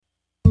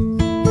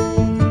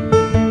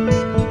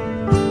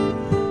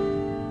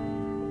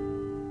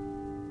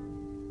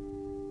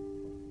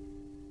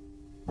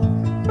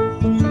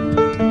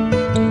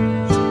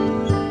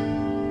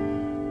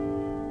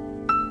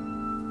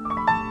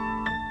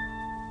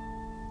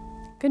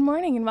Good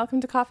morning and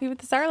welcome to Coffee with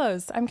the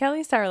Sarlos. I'm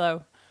Kelly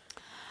Sarlo.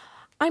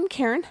 I'm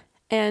Karen,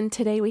 and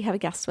today we have a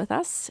guest with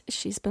us.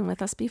 She's been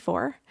with us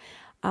before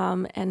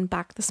and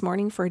back this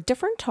morning for a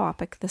different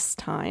topic this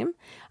time.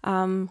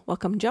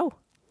 Welcome, Jo.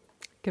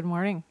 Good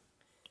morning.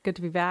 Good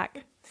to be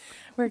back.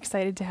 We're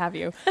excited to have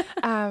you.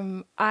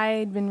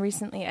 I'd been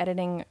recently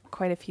editing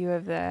quite a few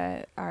of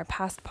our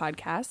past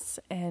podcasts,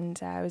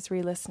 and I was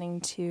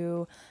re-listening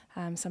to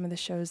some of the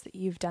shows that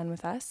you've done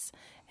with us,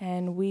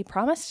 and we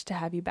promised to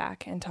have you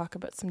back and talk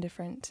about some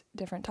different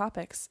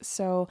topics.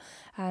 So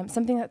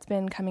something that's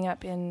been coming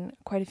up in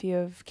quite a few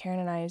of Karen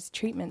and I's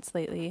treatments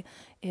lately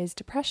is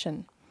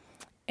depression,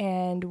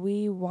 and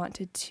we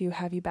wanted to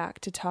have you back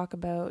to talk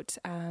about,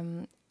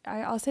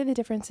 I'll say the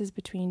differences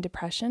between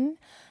depression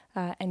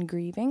and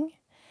grieving.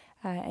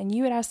 And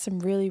you had asked some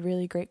really,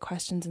 really great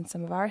questions in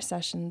some of our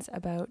sessions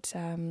about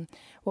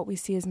what we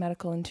see as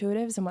medical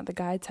intuitives and what the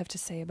guides have to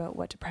say about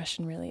what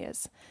depression really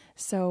is.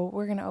 So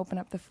we're going to open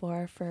up the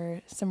floor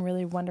for some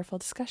really wonderful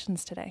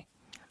discussions today.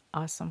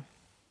 Awesome.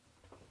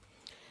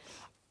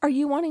 Are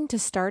you wanting to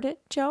start it,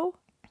 Jo?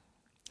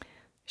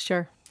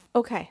 Sure.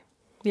 Okay.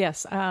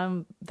 Yes.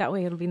 That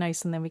way it'll be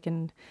nice, and then we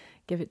can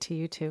give it to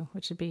you too,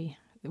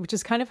 which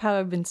is kind of how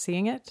I've been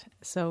seeing it.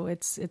 So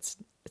it's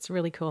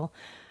really cool.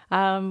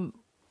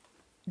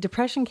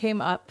 Depression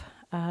came up,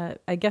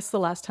 I guess the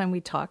last time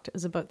we talked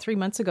was about 3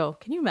 months ago.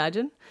 Can you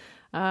imagine?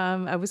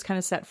 I was kind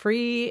of set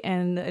free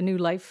and a new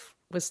life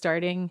was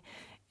starting,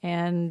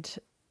 and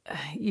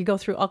you go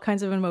through all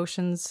kinds of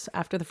emotions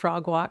after the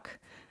frog walk,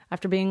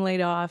 after being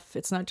laid off.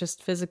 It's not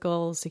just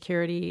physical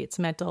security, it's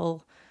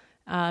mental.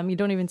 You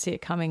don't even see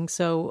it coming.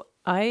 So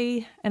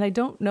I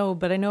don't know,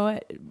 but I know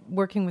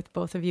working with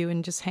both of you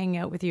and just hanging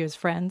out with you as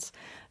friends,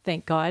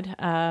 thank God,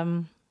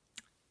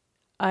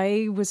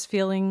 I was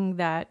feeling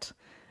that,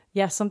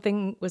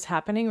 something was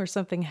happening or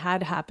something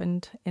had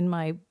happened in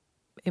my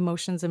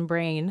emotions and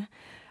brain.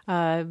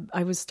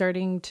 I was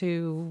starting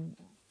to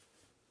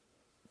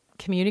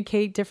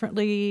communicate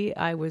differently.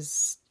 I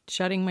was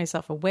shutting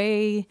myself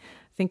away,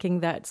 thinking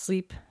that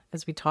sleep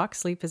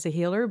is a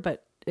healer,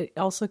 but it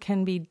also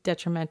can be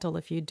detrimental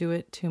if you do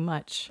it too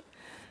much.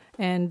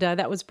 And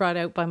that was brought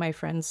out by my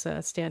friends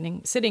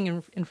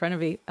sitting in front of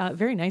me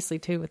very nicely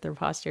too with their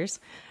postures.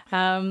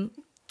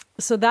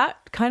 So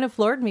that kind of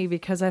floored me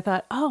because I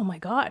thought, oh my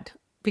God,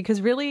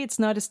 because really it's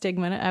not a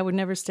stigma. I would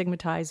never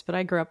stigmatize, but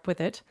I grew up with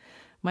it.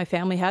 My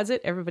family has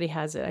it. Everybody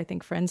has it. I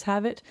think friends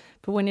have it.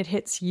 But when it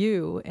hits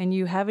you and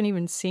you haven't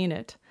even seen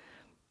it,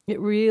 it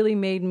really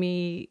made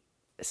me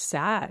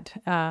sad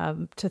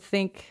to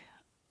think,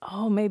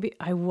 oh, maybe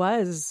I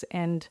was.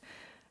 And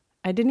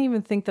I didn't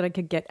even think that I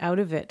could get out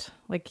of it.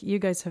 Like you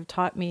guys have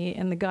taught me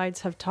and the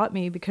guides have taught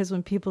me, because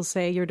when people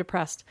say you're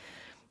depressed,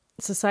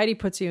 society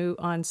puts you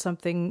on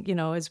something,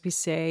 as we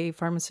say,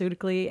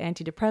 pharmaceutically,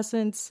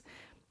 antidepressants.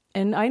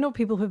 And I know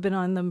people who've been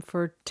on them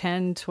for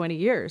 10, 20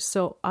 years.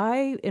 So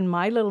I, in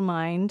my little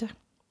mind,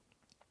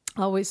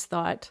 always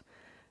thought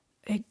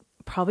it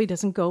probably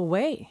doesn't go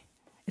away.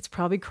 It's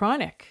probably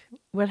chronic.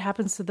 What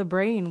happens to the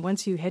brain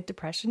once you hit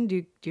depression?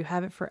 Do you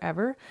have it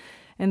forever?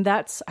 And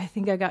I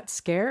think I got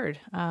scared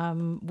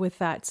with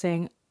that,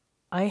 saying,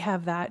 I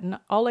have that. And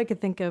all I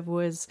could think of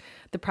was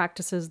the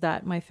practices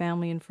that my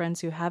family and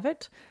friends who have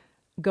it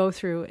go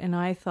through. And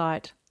I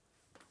thought,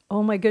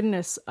 oh my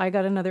goodness, I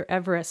got another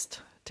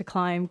Everest to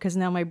climb because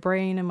now my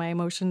brain and my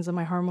emotions and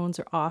my hormones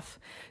are off.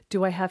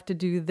 Do I have to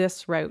do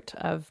this route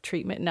of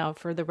treatment now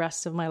for the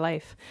rest of my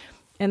life?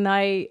 And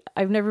I've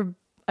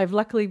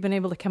luckily been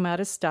able to come out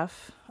of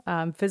stuff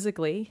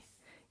physically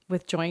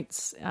with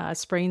joints,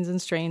 sprains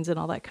and strains and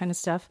all that kind of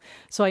stuff.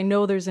 So I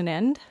know there's an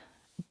end.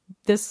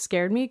 This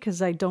scared me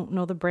because I don't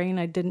know the brain.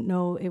 I didn't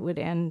know it would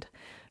end.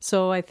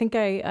 So I think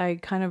I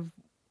kind of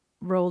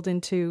rolled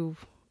into,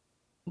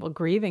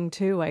 grieving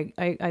too.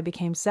 I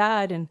became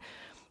sad. And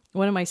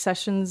one of my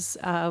sessions,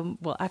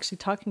 actually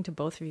talking to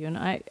both of you, and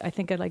I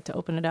think I'd like to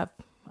open it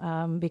up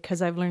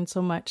because I've learned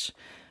so much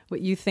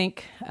what you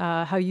think,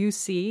 how you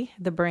see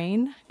the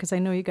brain, because I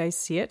know you guys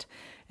see it.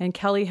 And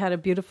Kelly had a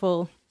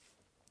beautiful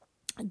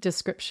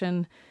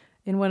description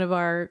in one of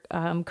our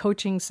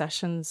coaching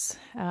sessions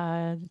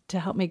to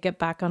help me get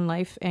back on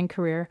life and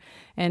career.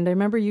 And I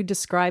remember you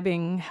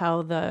describing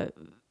how the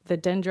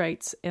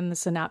dendrites in the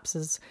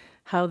synapses,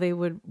 how they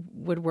would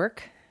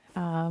work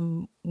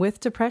with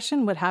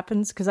depression, what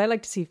happens, because I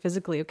like to see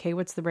physically, okay,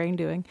 what's the brain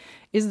doing?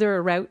 Is there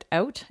a route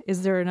out?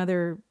 Is there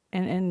another,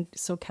 and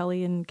so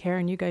Kelly and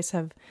Karen, you guys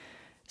have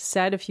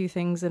said a few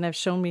things and have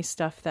shown me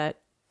stuff that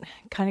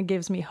kind of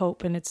gives me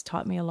hope, and it's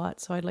taught me a lot.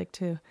 So I'd like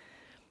to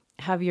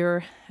have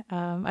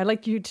I'd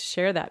like you to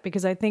share that,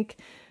 because I think,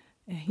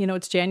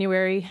 it's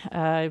January,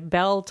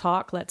 Bell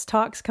Talk, Let's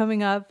Talk's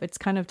coming up. It's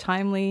kind of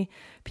timely.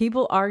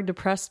 People are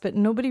depressed, but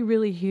nobody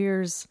really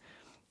hears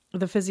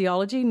the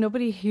physiology.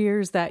 Nobody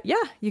hears that,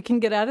 you can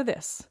get out of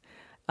this.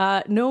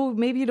 No,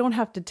 maybe you don't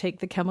have to take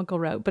the chemical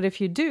route, but if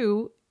you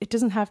do, it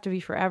doesn't have to be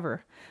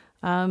forever.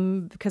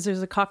 Because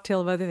there's a cocktail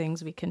of other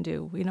things we can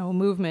do,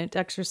 movement,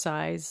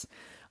 exercise,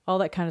 all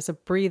that kind of stuff,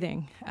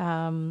 breathing.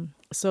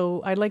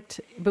 So I liked,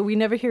 but we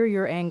never hear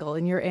your angle.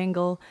 And your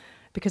angle,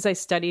 because I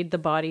studied the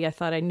body, I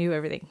thought I knew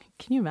everything.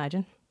 Can you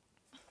imagine?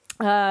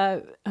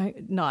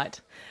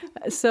 Not.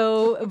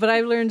 So, but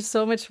I've learned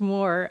so much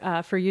more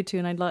for you two,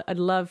 and I'd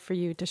love for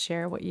you to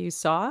share what you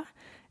saw,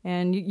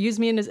 and use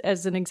me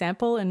as an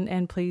example,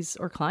 and please,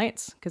 or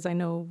clients, because I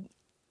know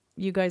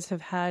you guys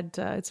have had.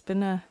 It's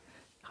been a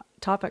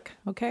topic.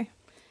 Okay.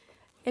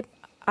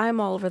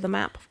 I'm all over the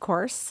map, of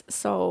course.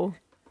 So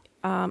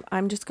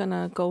I'm just going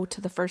to go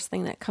to the first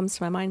thing that comes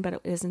to my mind, but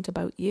it isn't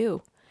about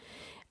you.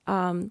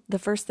 The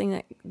first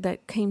thing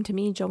that came to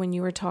me, Joe, when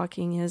you were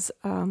talking is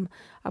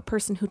a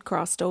person who'd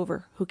crossed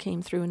over, who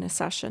came through in a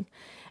session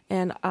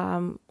and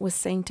was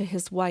saying to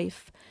his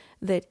wife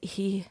that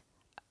he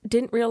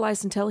didn't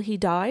realize until he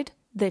died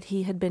that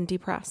he had been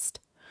depressed,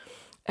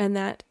 and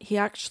that he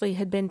actually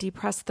had been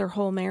depressed their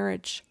whole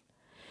marriage,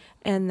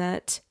 and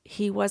that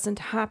he wasn't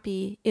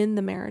happy in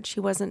the marriage. He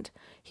wasn't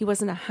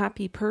a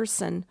happy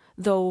person,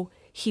 though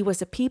he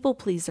was a people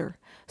pleaser.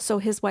 So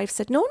his wife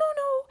said, no.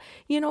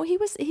 He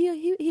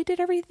did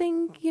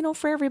everything,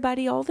 for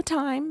everybody all the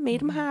time,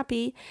 made him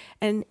happy.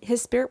 And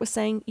his spirit was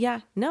saying, yeah,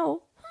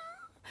 no.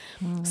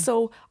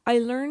 So I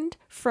learned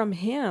from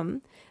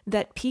him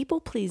that people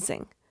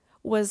pleasing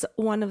was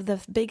one of the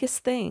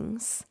biggest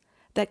things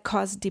that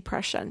caused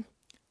depression.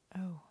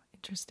 Oh,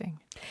 interesting.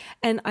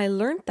 And I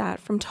learned that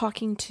from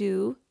talking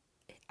to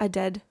a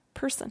dead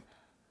person,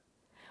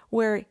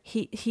 where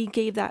he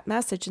gave that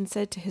message and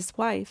said to his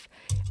wife,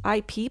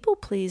 I people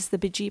please the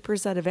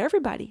bejeepers out of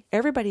everybody.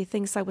 Everybody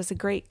thinks I was a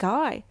great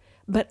guy,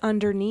 but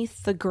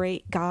underneath the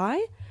great guy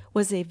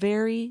was a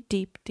very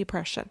deep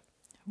depression.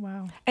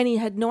 Wow. And he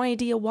had no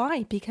idea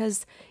why,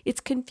 because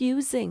it's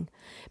confusing.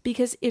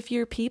 Because if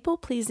you're people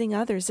pleasing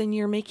others and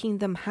you're making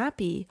them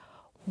happy,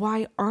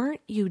 why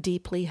aren't you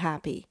deeply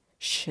happy?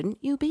 Shouldn't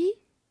you be?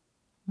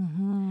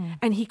 Mm-hmm.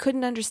 And he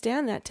couldn't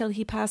understand that till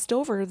he passed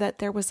over, that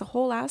there was a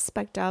whole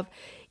aspect of,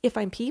 if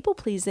I'm people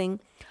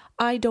pleasing,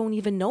 I don't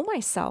even know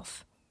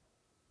myself.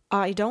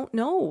 I don't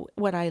know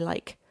what I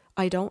like.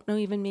 I don't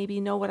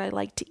maybe know what I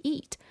like to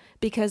eat,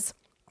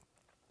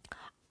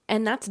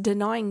 and that's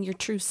denying your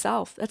true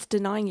self. That's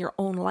denying your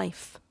own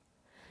life.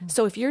 Mm-hmm.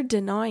 So if you're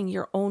denying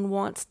your own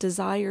wants,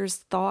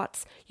 desires,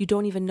 thoughts, you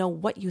don't even know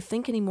what you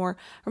think anymore.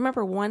 I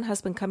remember one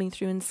husband coming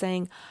through and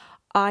saying,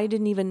 I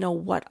didn't even know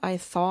what I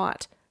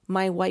thought.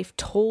 My wife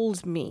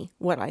told me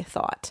what I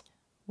thought.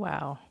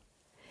 Wow.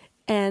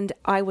 And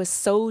I was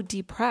so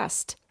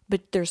depressed,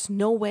 but there's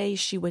no way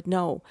she would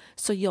know.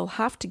 So you'll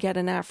have to get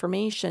an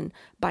affirmation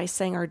by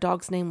saying our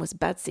dog's name was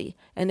Betsy.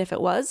 And if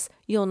it was,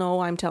 you'll know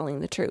I'm telling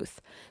the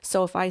truth.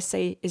 So if I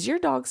say, is your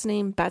dog's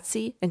name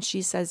Betsy? And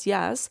she says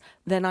yes,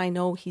 then I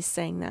know he's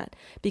saying that.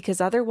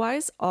 Because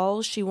otherwise,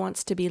 all she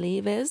wants to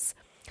believe is,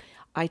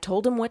 I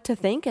told him what to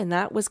think, and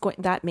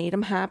that made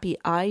him happy.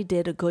 I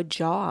did a good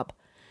job.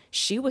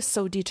 She was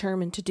so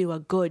determined to do a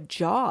good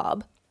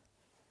job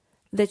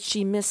that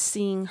she missed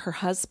seeing her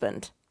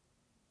husband.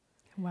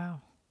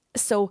 Wow.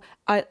 So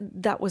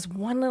that was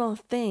one little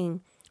thing,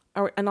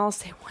 and I'll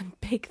say one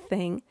big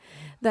thing,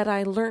 that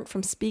I learned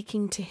from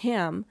speaking to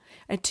him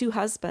and two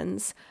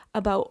husbands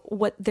about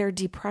what their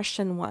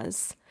depression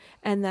was.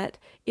 And that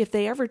if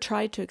they ever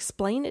tried to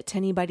explain it to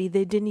anybody,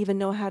 they didn't even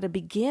know how to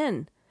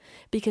begin.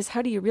 Because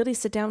how do you really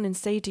sit down and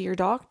say to your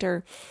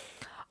doctor,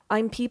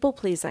 I'm people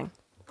pleasing?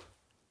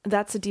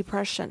 That's a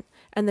depression.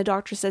 And the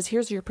doctor says,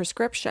 here's your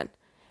prescription.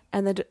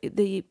 And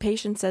the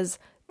patient says,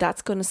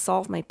 that's going to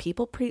solve my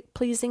people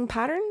pleasing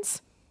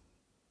patterns?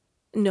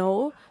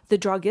 No, the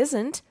drug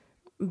isn't,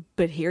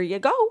 but here you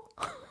go.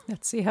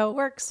 Let's see how it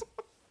works.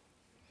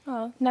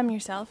 Well, numb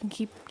yourself and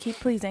keep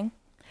pleasing,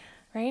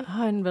 right?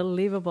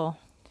 Unbelievable.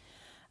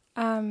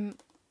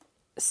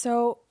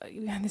 So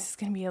this is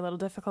going to be a little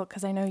difficult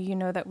because I know you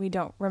know that we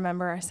don't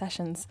remember our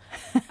sessions.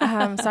 So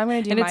I'm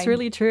going to do and my it's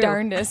really true.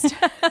 Darndest.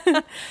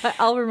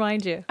 I'll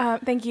remind you.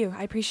 Thank you.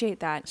 I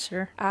appreciate that.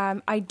 Sure.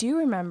 I do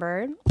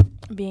remember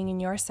being in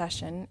your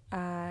session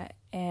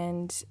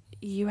and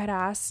you had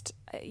asked,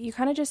 you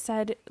kind of just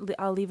said,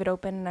 I'll leave it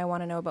open and I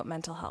want to know about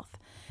mental health.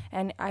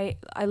 And I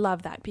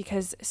love that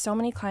because so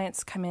many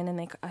clients come in and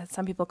they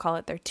some people call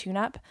it their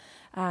tune-up,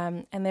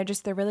 and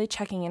they're really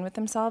checking in with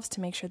themselves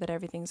to make sure that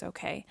everything's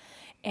okay.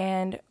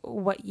 And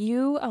what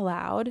you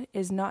allowed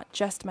is not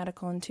just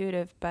medical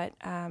intuitive, but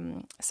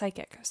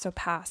psychic, so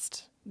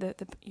past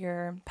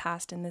your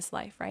past in this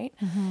life, right?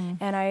 Mm-hmm.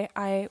 And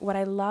I what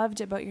I loved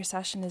about your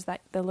session is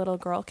that the little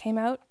girl came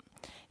out,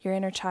 your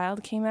inner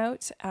child came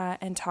out,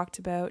 and talked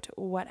about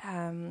what.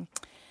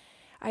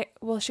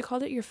 She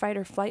called it your fight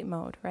or flight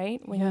mode,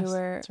 right?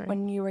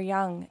 When you were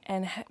young,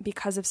 and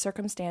because of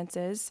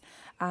circumstances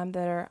that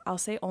are, I'll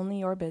say, only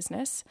your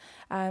business,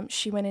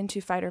 she went into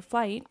fight or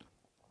flight,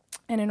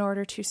 and in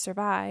order to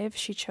survive,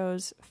 she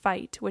chose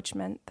fight, which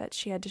meant that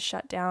she had to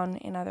shut down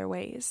in other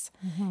ways.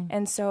 Mm-hmm.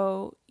 And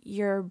so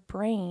your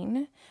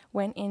brain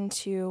went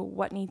into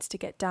what needs to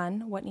get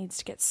done, what needs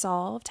to get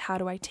solved, how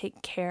do I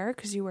take care,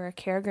 because you were a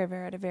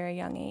caregiver at a very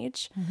young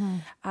age.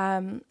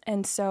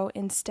 And so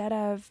instead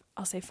of,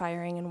 I'll say,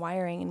 firing and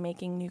wiring and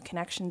making new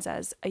connections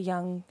as a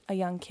young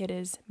kid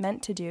is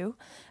meant to do,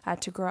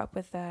 to grow up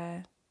with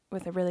a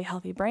really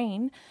healthy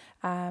brain,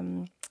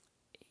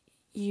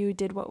 you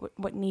did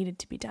what needed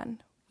to be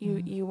done.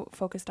 You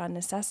focused on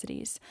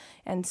necessities.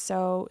 And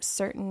so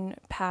certain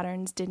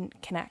patterns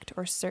didn't connect,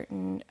 or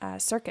certain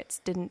circuits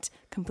didn't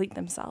complete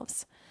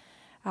themselves.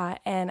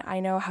 And I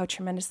know how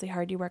tremendously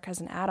hard you work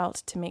as an adult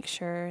to make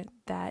sure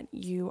that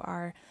you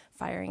are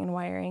firing and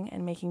wiring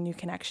and making new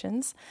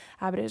connections.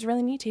 But it was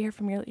really neat to hear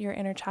from your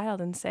inner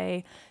child and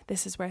say,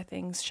 this is where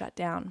things shut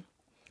down.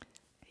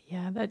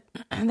 Yeah,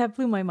 that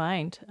blew my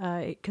mind,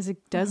 because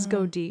it does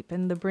go deep,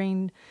 and the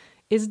brain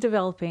is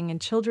developing, and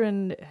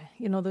children,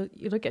 you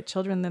look at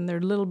children, then their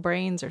little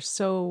brains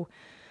are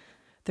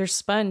they're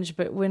sponge,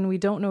 but when we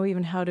don't know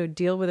even how to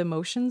deal with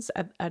emotions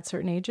at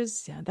certain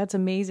ages, that's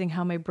amazing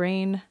how my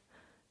brain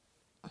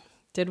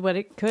did what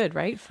it could,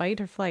 right? Fight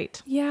or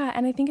flight. Yeah,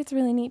 and I think it's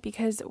really neat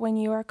because when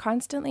you are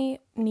constantly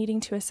needing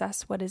to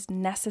assess what is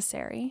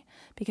necessary,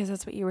 because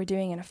that's what you were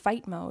doing in a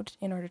fight mode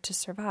in order to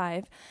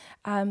survive,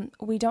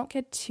 we don't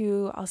get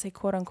to, I'll say,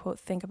 quote unquote,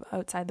 think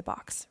outside the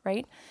box,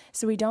 right?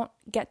 So we don't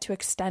get to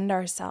extend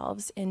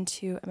ourselves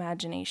into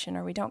imagination,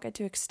 or we don't get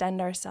to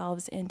extend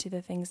ourselves into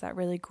the things that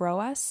really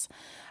grow us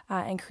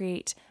and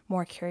create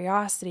more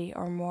curiosity,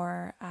 or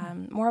more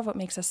of what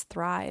makes us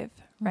thrive,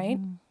 right?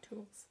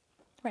 Tools.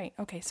 Right.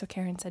 Okay. So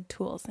Karen said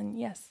tools, and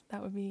yes,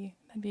 that'd be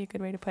a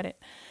good way to put it.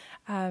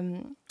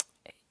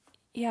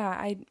 Yeah.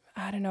 I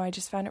don't know. I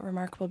just found it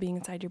remarkable being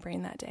inside your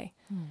brain that day.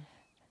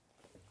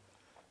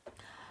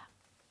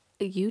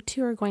 You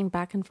two are going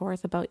back and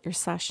forth about your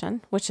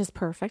session, which is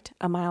perfect.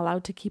 Am I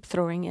allowed to keep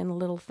throwing in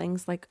little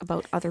things like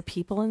about other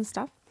people and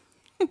stuff?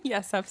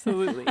 Yes,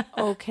 absolutely.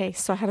 Okay.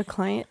 So I had a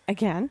client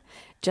again,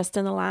 just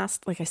in the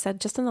last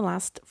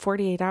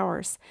 48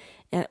 hours,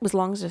 and it was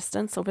long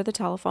distance over the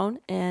telephone.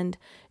 And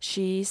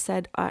she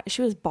said,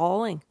 she was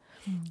bawling,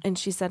 and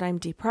she said, I'm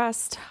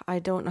depressed. I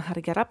don't know how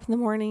to get up in the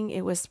morning.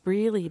 It was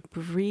really,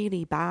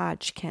 really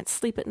bad. She can't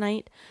sleep at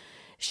night.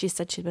 She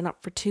said she'd been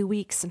up for 2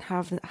 weeks and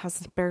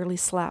hasn't barely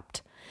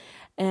slept.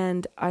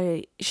 And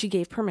she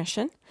gave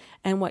permission.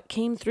 And what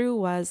came through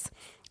was,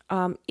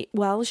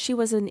 while she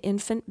was an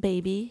infant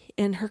baby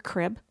in her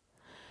crib,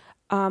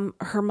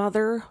 her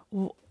mother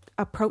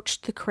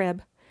approached the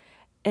crib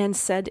and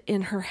said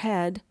in her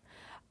head,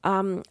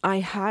 I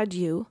had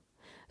you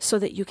so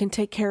that you can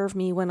take care of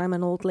me when I'm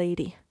an old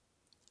lady.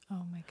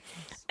 Oh my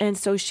goodness. And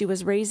so she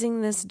was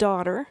raising this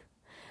daughter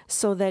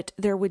so that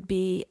there would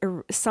be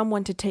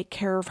someone to take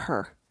care of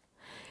her.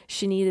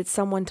 She needed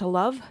someone to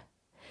love.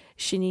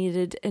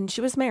 And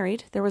she was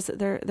married.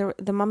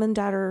 The mom and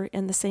dad are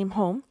in the same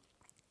home.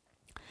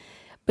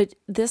 But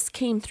this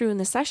came through in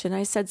the session.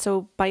 I said,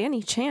 so by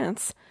any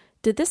chance,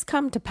 did this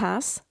come to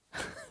pass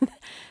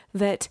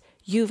that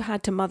you've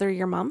had to mother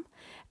your mom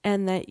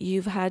and that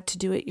you've had to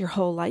do it your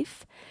whole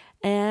life?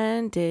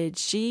 And did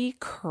she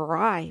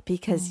cry?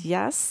 Because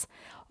yes,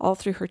 all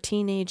through her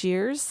teenage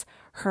years,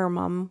 her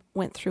mom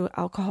went through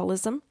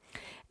alcoholism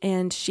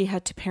and she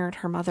had to parent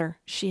her mother.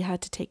 She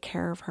had to take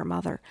care of her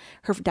mother.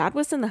 Her dad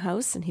was in the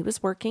house and he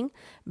was working,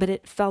 but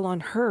it fell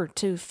on her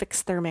to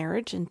fix their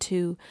marriage and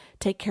to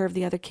take care of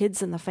the other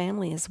kids in the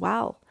family as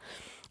well.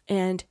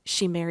 And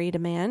she married a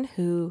man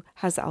who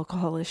has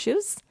alcohol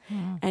issues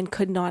and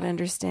could not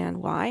understand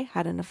why,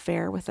 had an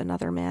affair with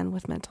another man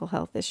with mental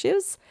health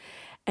issues,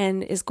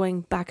 and is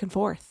going back and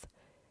forth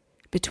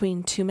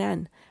between two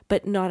men,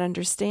 but not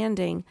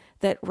understanding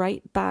that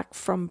right back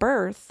from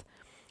birth,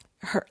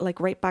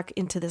 right back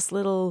into this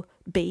little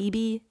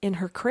baby in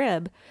her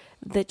crib,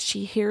 that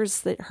she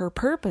hears that her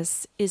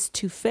purpose is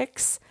to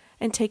fix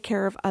and take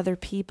care of other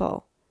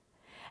people.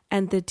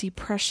 And the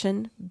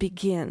depression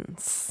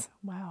begins.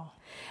 Wow.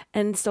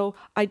 And so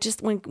I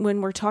just,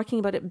 when we're talking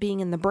about it being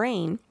in the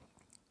brain,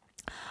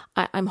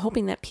 I'm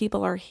hoping that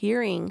people are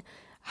hearing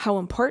how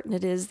important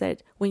it is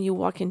that when you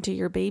walk into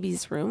your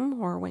baby's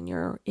room or when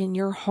you're in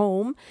your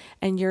home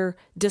and you're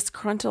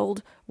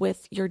disgruntled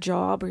with your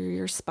job or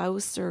your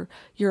spouse or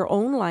your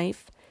own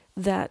life,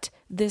 that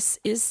this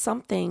is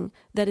something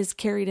that is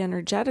carried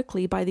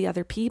energetically by the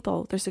other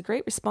people. There's a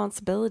great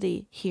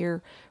responsibility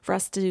here for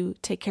us to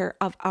take care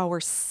of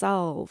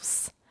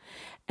ourselves.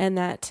 And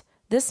that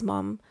this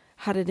mom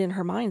had it in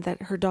her mind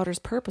that her daughter's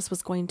purpose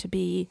was going to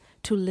be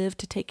to live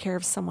to take care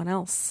of someone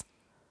else.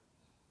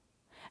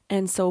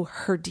 And so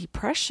her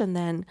depression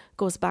then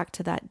goes back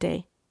to that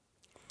day.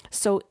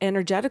 So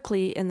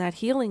energetically in that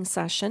healing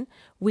session,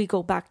 we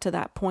go back to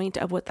that point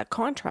of what the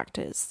contract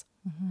is.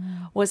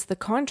 Mm-hmm. Was the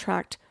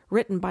contract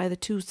written by the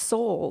two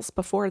souls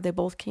before they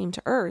both came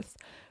to earth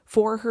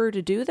for her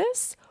to do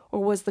this?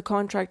 Or was the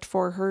contract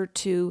for her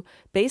to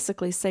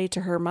basically say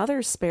to her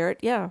mother's spirit,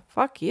 yeah,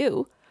 fuck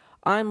you,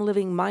 I'm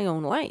living my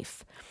own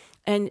life?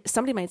 And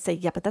somebody might say,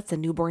 yeah, but that's a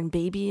newborn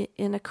baby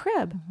in a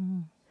crib. Mm-hmm.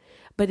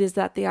 but is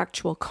that the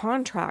actual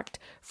contract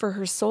for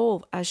her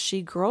soul as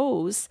she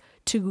grows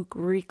to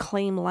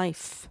reclaim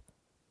life,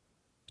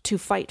 to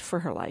fight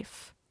for her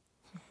life,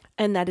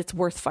 and that it's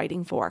worth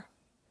fighting for?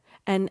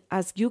 And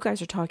as you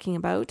guys are talking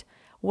about,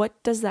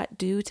 what does that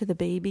do to the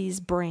baby's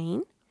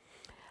brain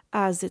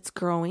as it's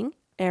growing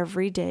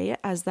every day,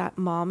 as that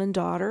mom and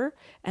daughter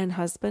and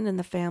husband and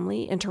the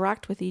family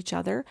interact with each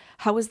other?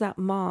 How is that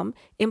mom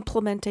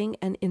implementing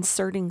and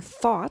inserting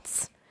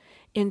thoughts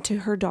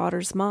into her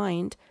daughter's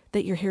mind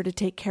that you're here to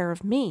take care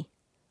of me?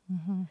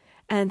 Mm-hmm.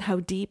 And how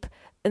deep,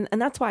 and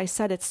that's why I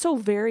said it's so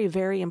very,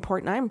 very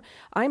important.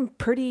 I'm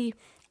pretty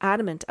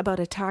adamant about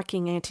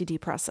attacking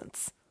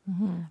antidepressants.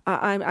 Mm-hmm.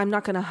 I'm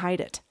not going to hide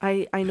it.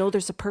 I know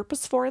there's a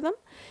purpose for them,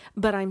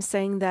 but I'm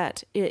saying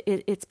that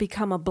it's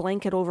become a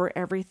blanket over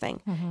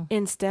everything, mm-hmm.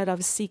 instead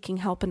of seeking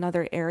help in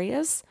other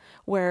areas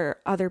where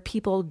other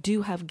people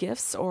do have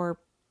gifts or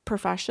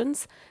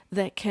professions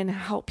that can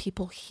help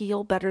people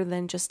heal better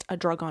than just a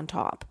drug on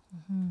top.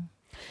 Mm-hmm.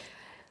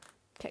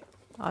 Okay.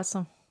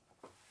 Awesome.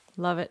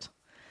 Love it.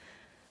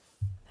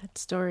 That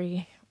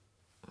story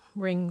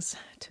rings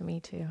to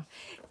me too.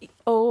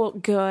 Oh,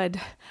 good.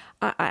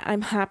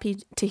 I'm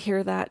happy to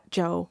hear that,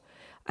 Joe.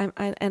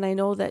 And I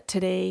know that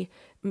today,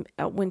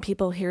 when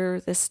people hear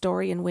this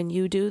story and when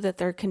you do, that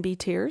there can be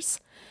tears,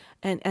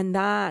 and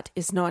that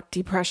is not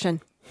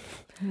depression.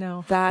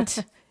 No.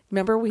 That,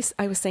 remember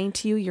I was saying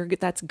to you,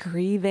 that's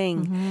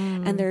grieving.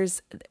 Mm-hmm.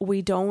 And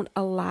we don't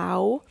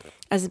allow,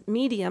 as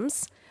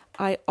mediums,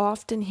 I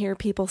often hear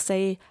people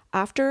say,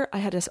 after I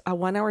had a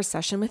 1 hour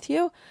session with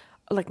you,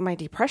 like my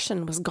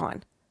depression was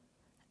gone.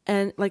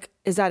 And like,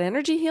 is that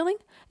energy healing?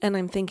 And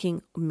I'm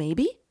thinking,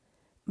 maybe,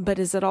 but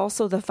is it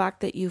also the fact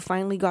that you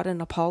finally got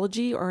an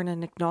apology or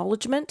an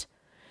acknowledgement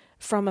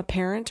from a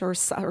parent or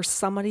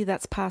somebody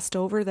that's passed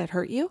over that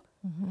hurt you?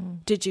 Mm-hmm.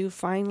 Did you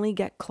finally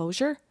get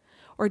closure?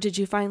 Or did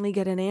you finally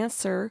get an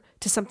answer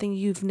to something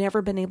you've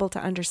never been able to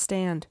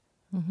understand?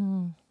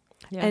 Mm-hmm.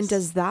 Yes. And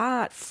does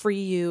that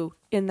free you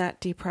in that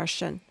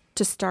depression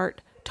to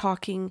start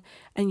talking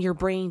and your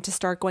brain to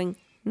start going,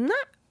 nah?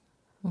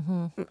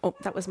 Mm-hmm. Oh,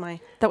 that was my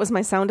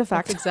sound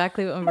effect. That's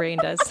exactly what my brain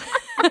does.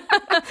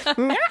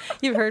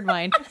 You've heard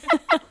mine.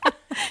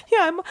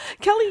 Yeah,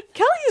 Kelly's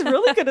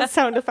really good at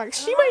sound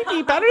effects. She might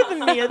be better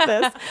than me at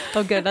this.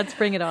 Oh, good. Let's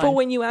bring it on. But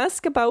when you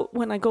ask about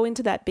when I go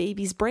into that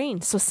baby's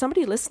brain, so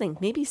somebody listening,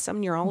 maybe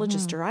some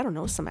neurologist, mm-hmm. or I don't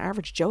know, some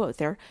average Joe out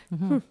there,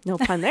 mm-hmm. No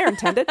pun there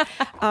intended,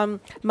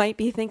 might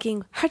be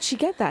thinking, how'd she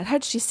get that?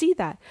 How'd she see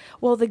that?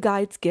 Well, the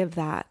guides give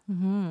that.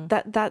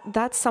 Mm-hmm.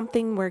 That's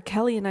something where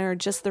Kelly and I are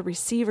just the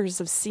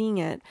receivers of seeing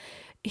it,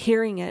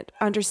 hearing it,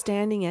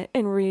 understanding it,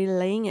 and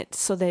relaying it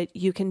so that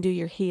you can do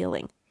your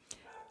healing.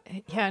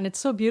 Yeah, and it's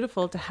so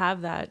beautiful to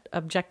have that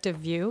objective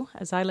view,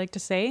 as I like to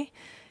say,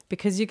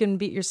 because you can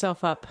beat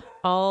yourself up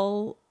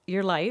all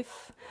your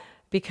life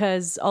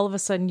because all of a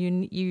sudden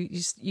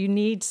you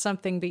need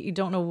something, but you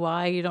don't know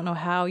why, you don't know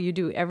how. You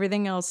do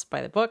everything else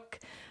by the book,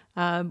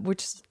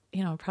 which is,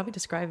 I'm probably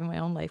describing my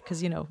own life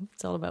because,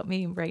 it's all about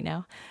me right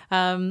now.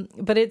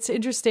 But it's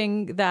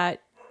interesting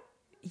that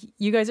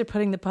you guys are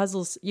putting the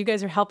puzzles, you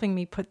guys are helping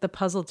me put the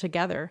puzzle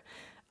together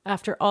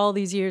after all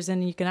these years,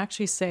 and you can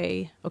actually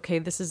say, okay,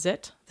 this is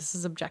it. This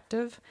is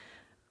objective.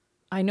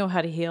 I know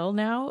how to heal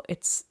now.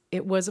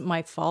 It wasn't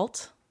my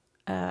fault.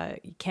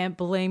 You can't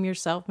blame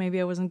yourself.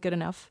 Maybe I wasn't good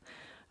enough.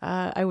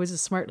 I was a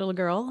smart little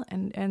girl,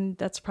 and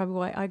that's probably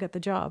why I got the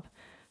job.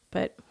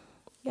 But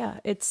yeah,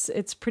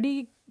 it's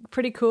pretty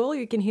cool.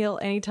 You can heal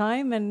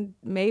anytime, and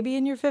maybe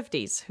in your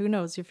 50s. Who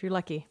knows if you're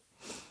lucky.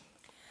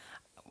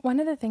 One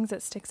of the things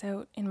that sticks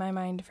out in my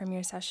mind from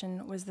your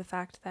session was the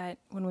fact that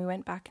when we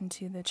went back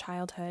into the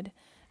childhood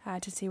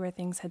to see where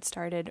things had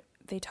started,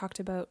 they talked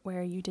about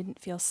where you didn't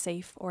feel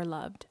safe or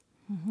loved,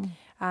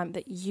 mm-hmm.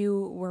 That you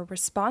were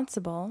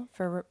responsible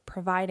for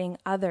providing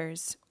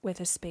others with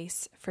a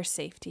space for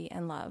safety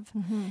and love.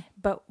 Mm-hmm.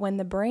 But when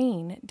the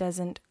brain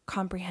doesn't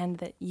comprehend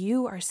that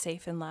you are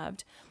safe and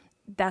loved,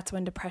 that's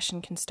when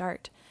depression can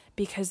start,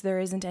 because there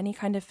isn't any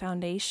kind of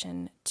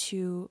foundation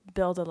to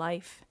build a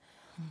life.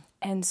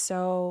 And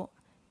so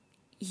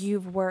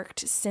you've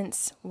worked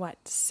since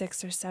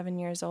 6 or 7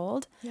 years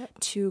old, yep.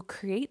 to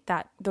create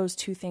those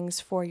two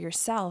things for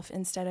yourself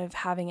instead of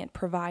having it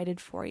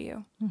provided for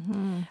you,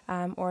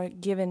 mm-hmm. Or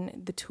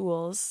given the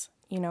tools,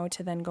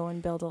 to then go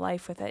and build a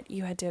life with it.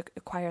 You had to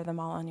acquire them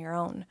all on your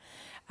own.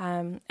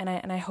 And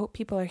I hope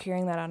people are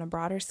hearing that on a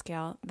broader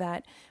scale,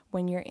 that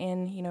when you're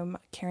in,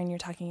 Karen, you're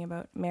talking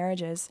about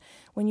marriages,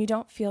 when you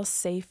don't feel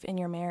safe in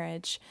your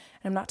marriage,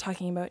 and I'm not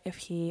talking about if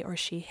he or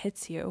she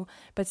hits you,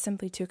 but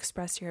simply to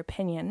express your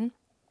opinion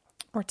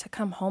or to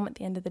come home at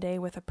the end of the day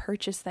with a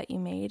purchase that you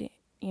made.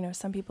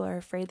 Some people are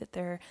afraid that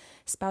their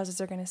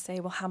spouses are going to say,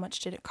 well, how much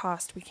did it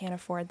cost? We can't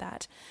afford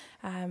that.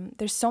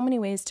 There's so many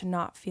ways to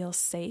not feel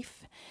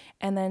safe.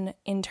 And then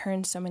in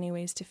turn, so many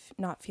ways to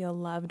not feel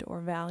loved or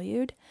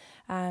valued.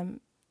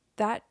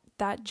 That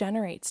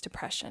generates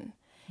depression.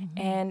 Mm-hmm.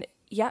 And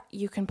yeah,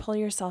 you can pull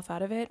yourself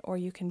out of it, or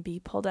you can be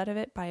pulled out of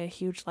it by a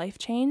huge life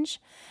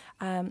change,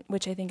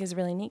 which I think is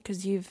really neat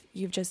because you've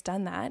just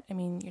done that. I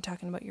mean, you're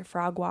talking about your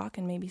frog walk,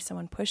 and maybe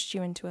someone pushed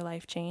you into a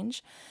life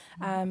change.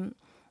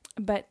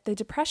 But the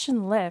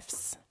depression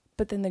lifts,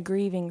 but then the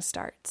grieving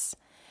starts.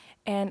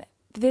 And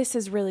this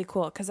is really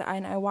cool because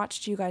I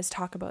watched you guys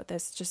talk about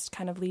this just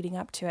kind of leading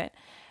up to it,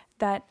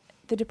 that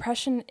the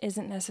depression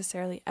isn't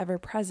necessarily ever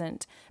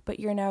present, but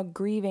you're now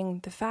grieving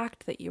the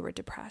fact that you were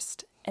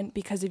depressed, and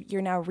because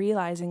you're now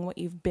realizing what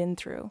you've been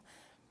through.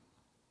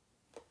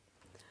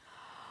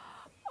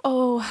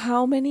 Oh,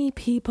 how many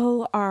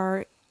people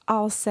are,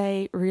 I'll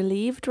say,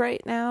 relieved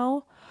right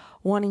now,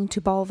 wanting to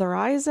bawl their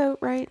eyes out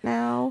right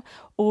now,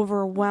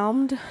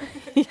 overwhelmed.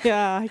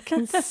 Yeah, I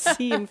can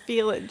see and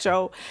feel it,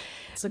 Joe.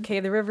 It's okay.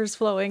 The river's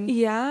flowing.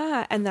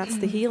 Yeah. And that's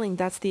the healing.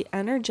 That's the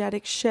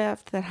energetic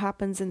shift that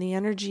happens in the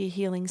energy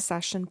healing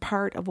session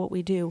part of what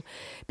we do,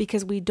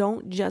 because we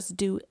don't just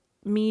do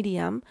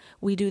medium,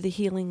 we do the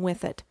healing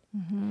with it.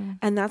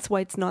 And that's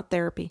why it's not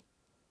therapy.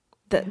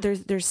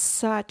 There's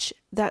such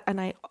that, and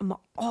I'm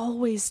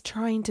always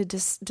trying to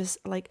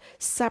like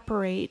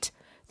separate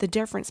the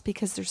difference,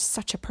 because there's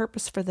such a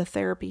purpose for the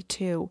therapy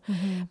too.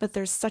 But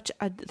there's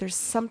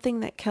something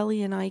that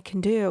Kelly and I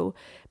can do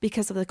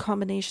because of the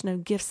combination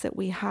of gifts that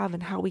we have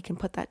and how we can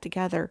put that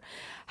together.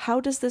 How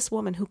does this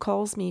woman who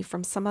calls me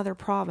from some other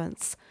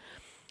province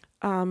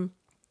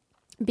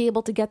be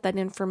able to get that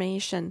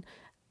information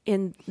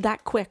in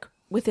that quick?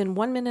 Within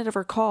 1 minute of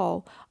her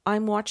call,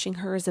 I'm watching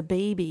her as a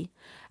baby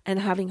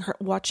and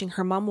watching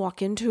her mom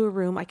walk into a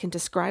room. I can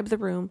describe the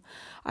room.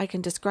 I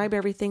can describe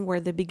everything where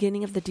the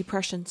beginning of the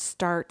depression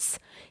starts.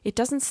 It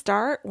doesn't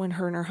start when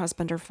her and her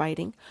husband are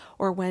fighting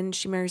or when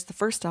she marries the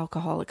first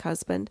alcoholic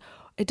husband.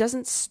 It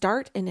doesn't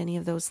start in any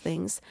of those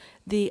things.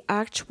 The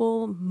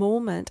actual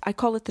moment, I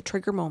call it the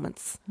trigger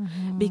moments,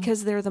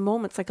 because they're the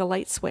moments like a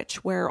light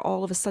switch where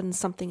all of a sudden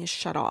something is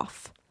shut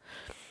off.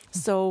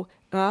 So,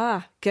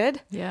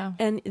 good. Yeah.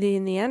 And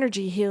in the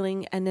energy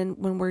healing, and then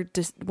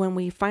when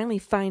we finally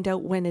find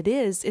out when it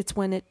is, it's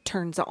when it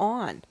turns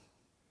on.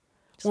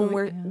 So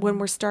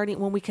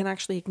when we can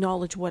actually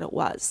acknowledge what it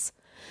was.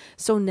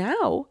 So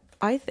now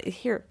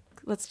here,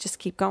 let's just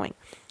keep going.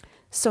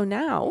 So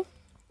now,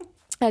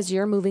 as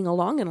you're moving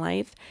along in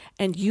life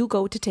and you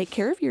go to take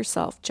care of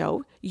yourself,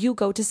 Joe, you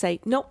go to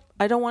say, nope,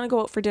 I don't want to go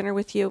out for dinner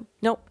with you.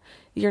 Nope.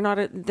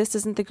 This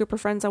isn't the group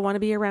of friends I want to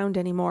be around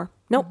anymore.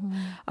 Nope.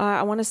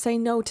 I want to say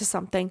no to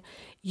something.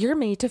 You're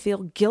made to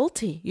feel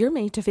guilty. You're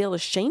made to feel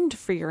ashamed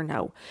for your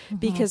no,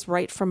 because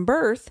right from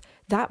birth,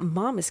 that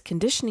mom is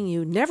conditioning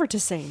you never to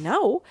say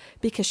no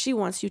because she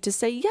wants you to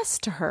say yes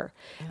to her.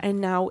 Yeah.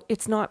 And now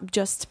it's not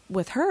just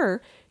with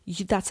her.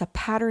 That's a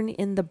pattern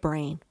in the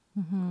brain.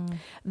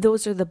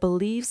 Those are the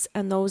beliefs,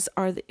 and those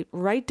are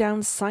right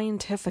down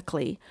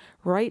scientifically,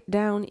 right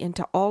down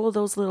into all of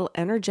those little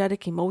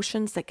energetic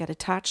emotions that get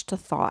attached to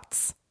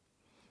thoughts.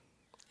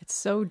 It's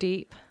so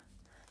deep.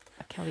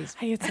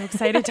 I get so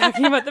excited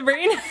talking about the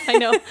brain. I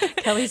know.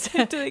 Kelly's,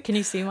 can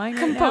you see mine right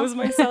compose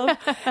now? myself.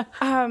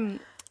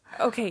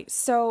 Okay,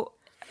 so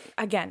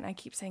again, I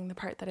keep saying the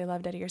part that I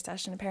loved out of your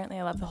session. Apparently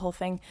I love the whole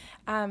thing.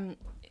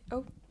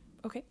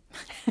 Okay.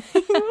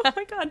 Oh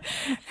my God.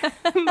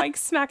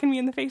 Mike's smacking me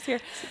in the face here.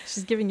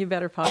 She's giving you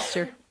better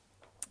posture.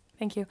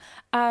 Thank you.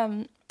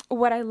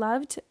 What I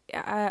loved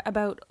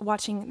about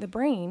watching the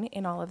brain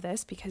in all of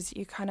this, because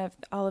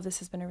all of this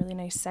has been a really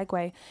nice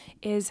segue,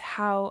 is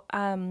how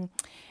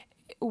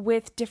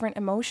with different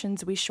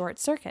emotions we short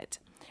circuit.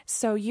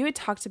 So you had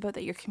talked about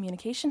that your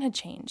communication had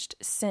changed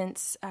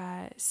since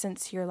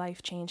your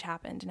life change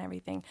happened and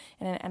everything.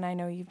 And I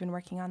know you've been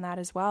working on that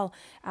as well.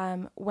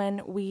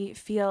 When we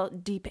feel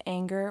deep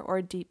anger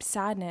or deep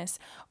sadness,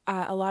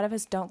 a lot of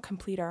us don't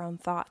complete our own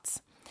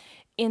thoughts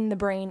in the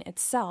brain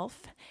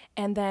itself.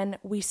 And then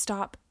we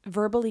stop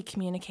verbally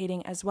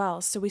communicating as well.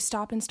 So we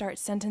stop and start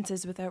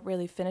sentences without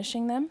really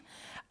finishing them.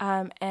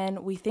 And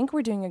we think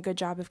we're doing a good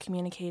job of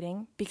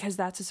communicating because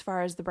that's as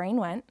far as the brain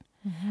went.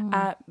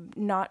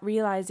 Not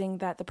realizing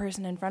that the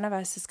person in front of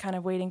us is kind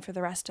of waiting for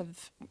the rest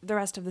of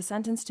the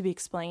sentence to be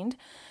explained.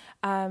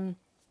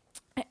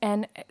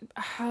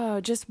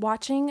 Just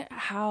watching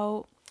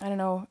how, I don't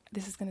know,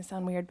 this is going to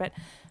sound weird, but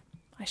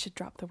I should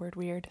drop the word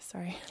weird.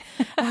 Sorry.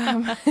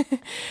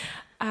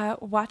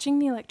 Watching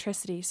the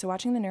electricity. So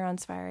watching the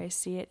neurons fire, I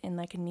see it in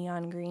like a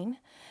neon green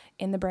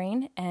in the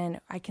brain, and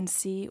I can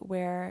see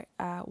where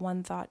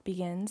one thought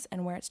begins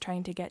and where it's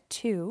trying to get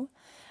to,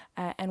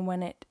 and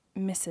when it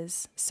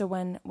misses. So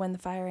when the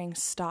firing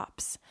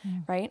stops,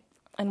 right?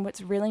 And what's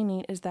really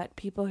neat is that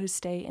people who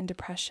stay in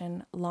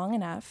depression long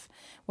enough,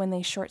 when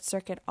they short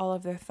circuit all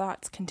of their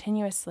thoughts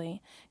continuously,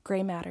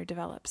 gray matter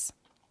develops.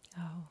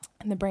 Oh.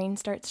 And the brain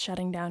starts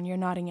shutting down. You're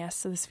nodding yes,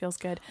 so this feels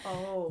good.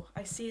 Oh,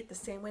 I see it the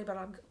same way, but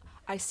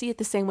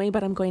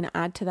I'm going to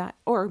add to that,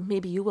 or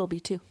maybe you will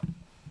be too.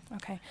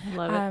 Okay.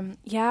 Love it.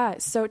 Yeah.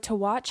 So to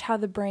watch how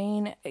the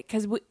brain,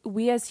 because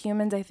we as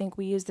humans, I think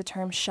we use the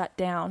term shut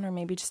down, or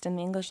maybe just in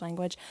the English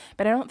language,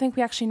 but I don't think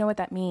we actually know what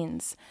that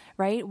means,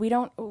 right? We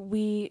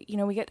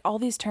get all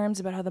these terms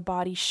about how the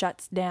body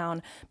shuts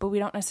down, but we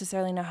don't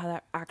necessarily know how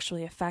that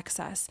actually affects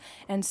us.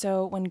 And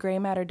so when gray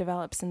matter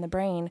develops in the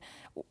brain,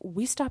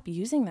 we stop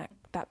using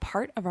that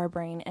part of our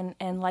brain,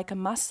 and like a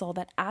muscle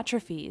that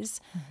atrophies,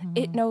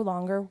 it no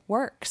longer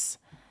works.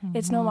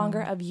 It's no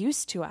longer of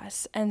use to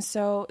us. And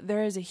so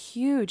there is a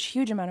huge,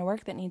 huge amount of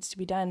work that needs to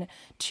be done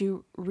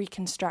to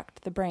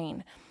reconstruct the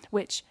brain,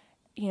 which,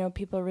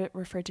 people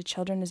refer to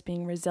children as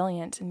being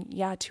resilient, and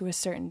yeah, to a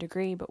certain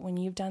degree, but when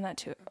you've done that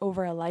to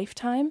over a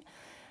lifetime,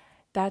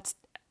 that's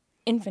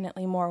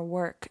infinitely more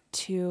work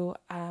to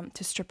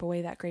strip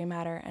away that gray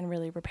matter and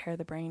really repair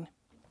the brain.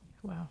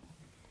 Wow.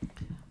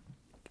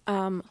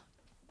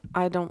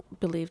 I don't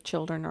believe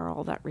children are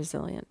all that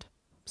resilient.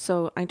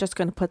 So I'm just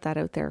going to put that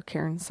out there.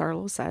 Karen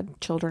Sarlo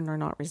said children are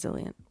not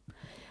resilient.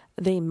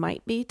 They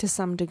might be to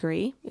some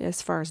degree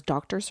as far as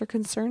doctors are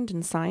concerned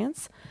in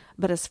science,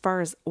 but as far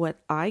as what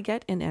I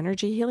get in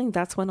energy healing,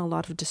 that's when a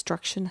lot of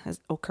destruction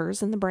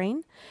occurs in the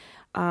brain,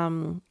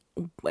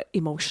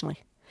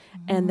 emotionally.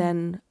 And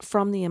then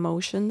from the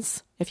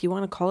emotions, if you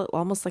want to call it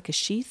almost like a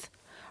sheath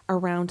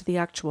around the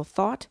actual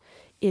thought,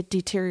 it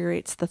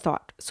deteriorates the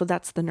thought. So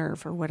that's the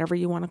nerve, or whatever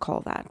you want to call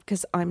that,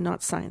 because I'm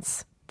not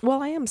science.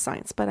 Well, I am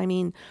science, but I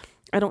mean,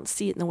 I don't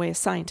see it in the way a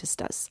scientist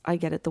does. I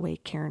get it the way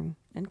Karen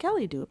and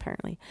Kelly do,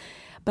 apparently.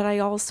 But I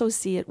also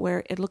see it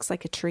where it looks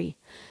like a tree.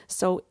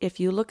 So if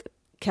you look,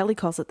 Kelly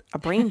calls it a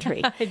brain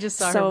tree. I just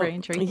saw her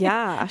brain tree.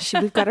 Yeah,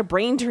 we've got a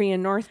brain tree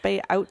in North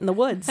Bay out in the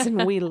woods,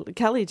 and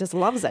Kelly just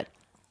loves it.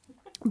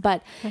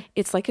 But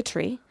it's like a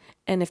tree.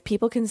 And if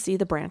people can see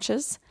the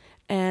branches,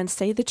 and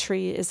say the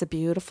tree is a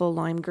beautiful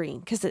lime green,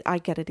 because I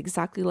get it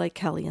exactly like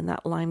Kelly in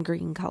that lime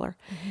green color.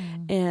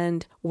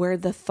 And where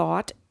the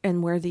thought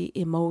and where the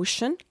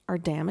emotion are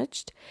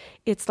damaged,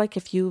 it's like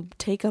if you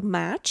take a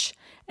match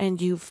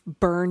and you've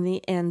burned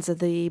the ends of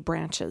the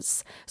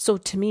branches. So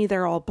to me,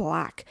 they're all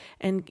black.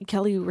 And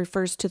Kelly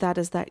refers to that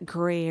as that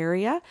gray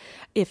area.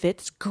 If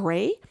it's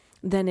gray,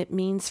 then it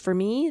means for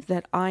me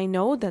that I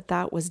know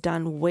that was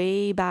done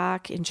way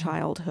back in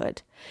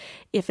childhood.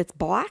 If it's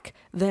black,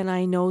 then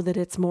I know that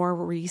it's more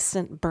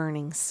recent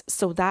burnings.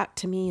 So that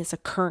to me is a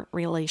current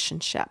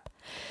relationship.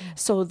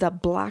 So the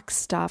black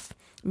stuff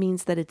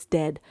means that it's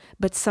dead,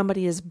 but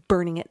somebody is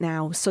burning it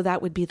now. So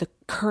that would be the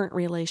current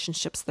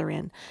relationships they're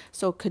in.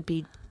 So it could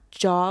be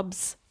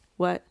jobs,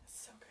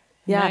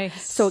 yeah.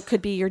 Nice. So it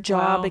could be your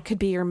job. Wow. It could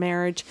be your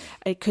marriage.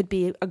 It could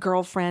be a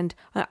girlfriend.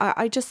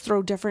 I just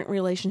throw different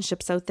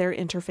relationships out there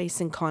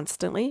interfacing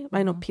constantly.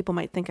 I know people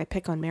might think I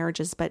pick on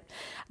marriages, but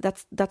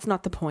that's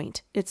not the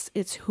point.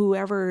 It's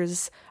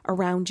whoever's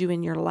around you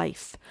in your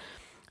life.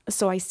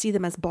 So I see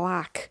them as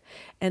black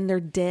and they're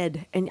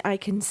dead, and I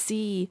can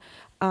see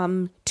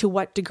to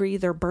what degree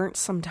they're burnt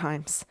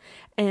sometimes.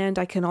 And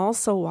I can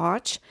also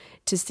watch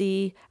to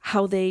see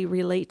how they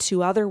relate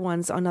to other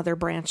ones on other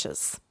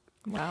branches.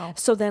 Wow.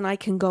 So then I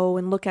can go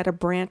and look at a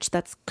branch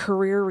that's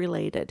career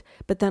related,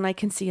 but then I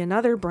can see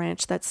another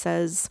branch that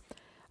says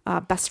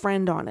best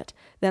friend on it.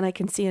 Then I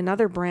can see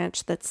another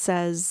branch that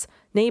says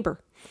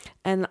neighbor,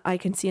 and I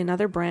can see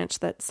another branch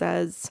that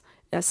says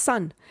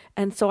son.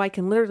 And so I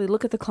can literally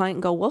look at the client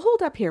and go, well,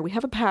 hold up here. We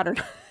have a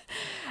pattern.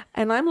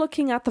 And I'm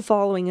looking at the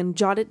following and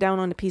jot it down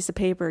on a piece of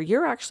paper.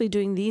 You're actually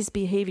doing these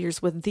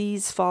behaviors with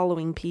these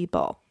following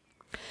people,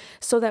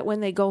 so that when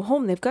they go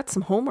home, they've got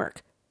some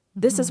homework.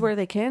 This is where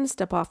they can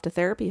step off to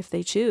therapy if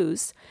they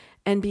choose,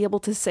 and be able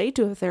to say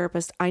to a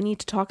therapist, I need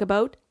to talk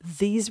about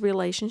these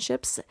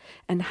relationships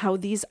and how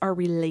these are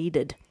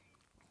related.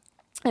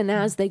 And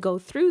as they go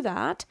through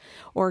that,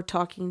 or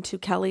talking to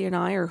Kelly and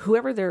I, or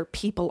whoever their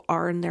people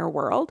are in their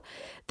world,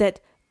 and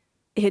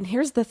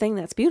here's the thing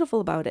that's beautiful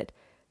about it,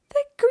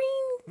 the green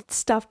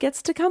stuff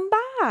gets to come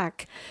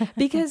back,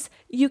 because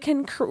you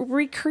can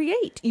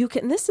recreate.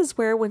 This is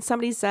where when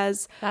somebody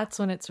says, that's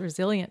when it's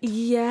resilient.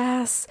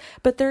 Yes,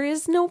 but there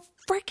is no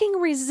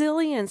freaking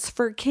resilience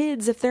for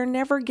kids if they're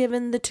never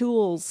given the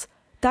tools.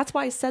 That's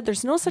why I said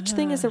there's no such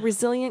thing as a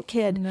resilient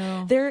kid.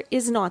 No. There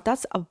is not.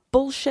 That's a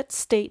bullshit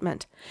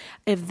statement.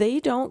 If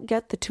they don't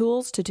get the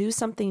tools to do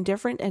something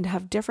different and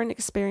have different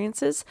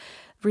experiences,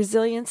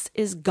 resilience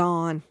is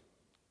gone.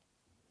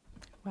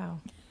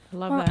 Wow. I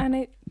love that.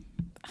 And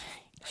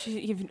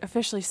you've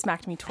officially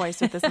smacked me twice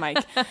with this mic.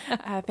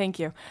 Thank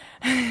you.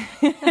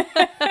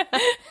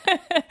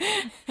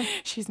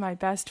 She's my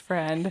best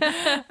friend.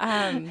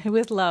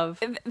 With love.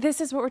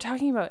 This is what we're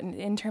talking about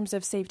in terms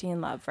of safety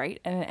and love, right?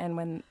 And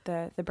when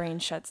the brain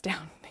shuts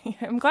down.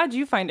 I'm glad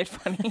you find it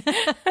funny.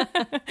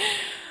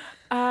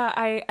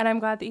 I'm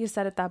glad that you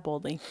said it that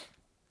boldly.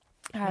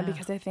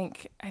 Because I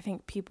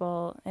think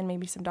people, and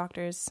maybe some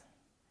doctors,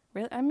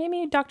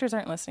 maybe doctors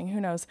aren't listening,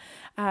 who knows,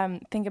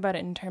 think about it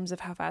in terms of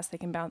how fast they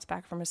can bounce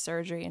back from a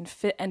surgery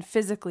and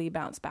physically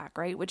bounce back,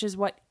 right? Which is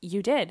what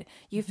you did.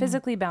 You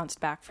physically bounced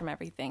back from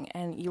everything,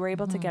 and you were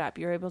able to get up.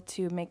 You were able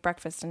to make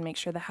breakfast and make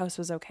sure the house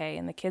was okay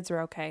and the kids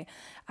were okay.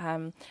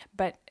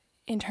 But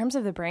in terms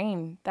of the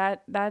brain,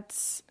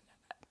 that's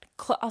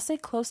I'll say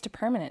close to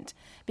permanent,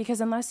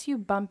 because unless you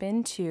bump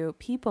into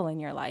people in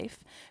your life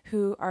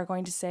who are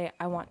going to say,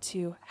 I want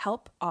to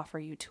help offer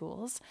you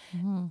tools,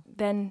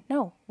 then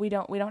no, we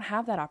don't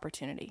have that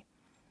opportunity.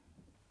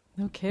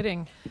 No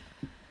kidding.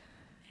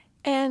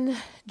 And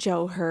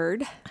Joe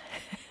heard,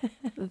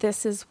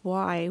 this is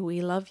why we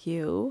love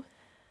you,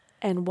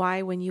 and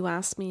why when you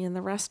asked me in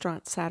the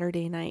restaurant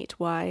Saturday night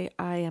why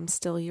I am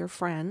still your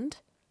friend,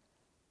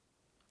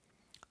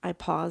 I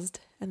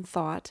paused and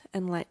thought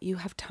and let you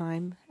have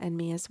time, and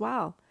me as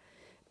well,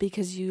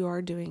 because you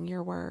are doing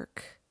your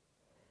work.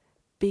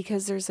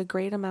 Because there's a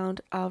great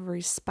amount of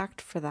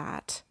respect for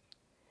that.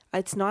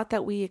 It's not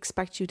that we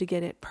expect you to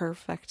get it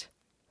perfect.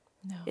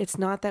 No. It's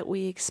not that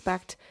we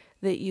expect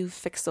that you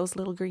fix those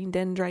little green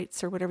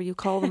dendrites or whatever you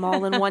call them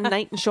all in one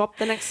night and show up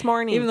the next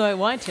morning. Even though I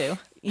want to.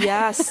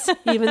 Yes,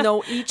 even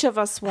though each of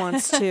us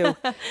wants to.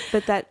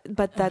 But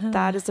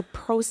that is a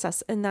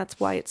process, and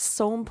that's why it's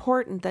so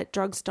important that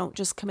drugs don't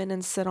just come in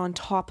and sit on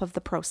top of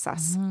the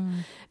process.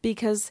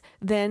 Because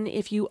then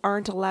if you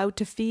aren't allowed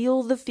to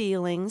feel the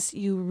feelings,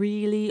 you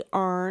really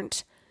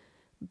aren't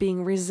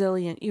being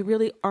resilient. You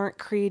really aren't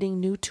creating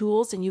new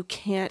tools, and you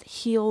can't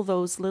heal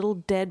those little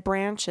dead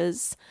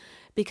branches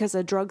because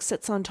a drug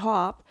sits on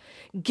top,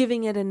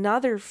 giving it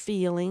another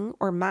feeling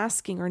or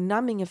masking or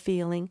numbing a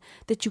feeling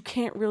that you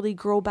can't really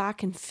grow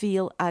back and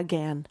feel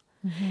again.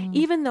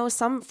 Even though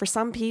for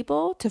some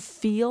people to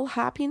feel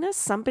happiness,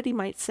 somebody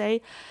might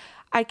say,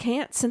 I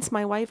can't, since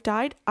my wife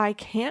died, I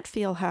can't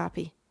feel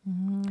happy.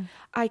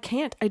 I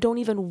can't, I don't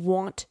even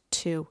want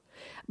to.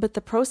 But the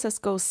process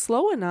goes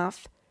slow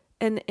enough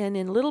and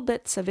in little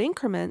bits of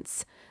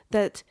increments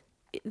that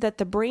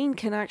the brain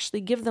can actually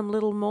give them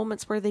little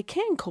moments where they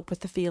can cope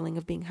with the feeling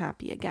of being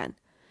happy again.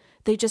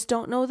 They just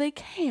don't know they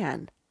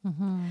can.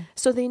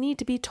 So they need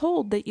to be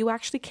told that you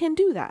actually can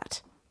do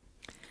that.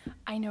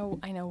 I know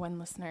one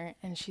listener,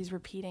 and she's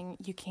repeating,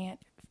 you can't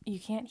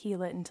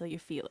heal it until you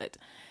feel it.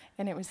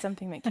 And it was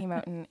something that came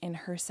out in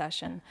her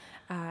session,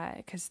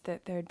 because there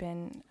had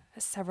been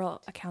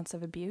several accounts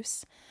of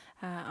abuse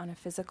on a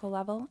physical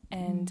level.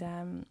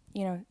 And,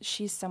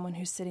 she's someone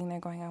who's sitting there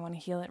going, I want to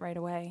heal it right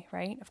away,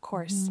 right? Of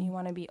course, you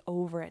want to be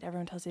over it.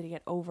 Everyone tells you to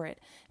get over it.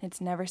 And it's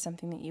never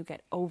something that you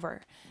get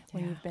over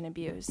when you've been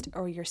abused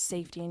or your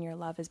safety and your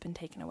love has been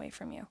taken away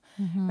from you,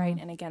 right?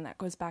 And again, that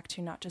goes back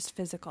to not just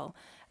physical,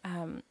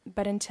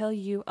 but until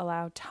you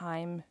allow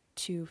time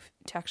to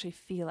actually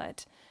feel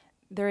it,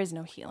 there is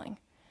no healing.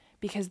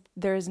 Because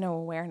there is no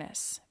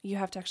awareness. You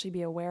have to actually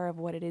be aware of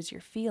what it is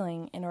you're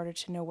feeling in order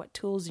to know what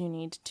tools you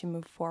need to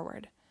move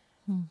forward.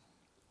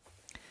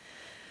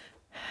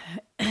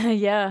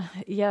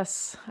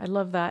 Yes, I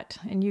love that.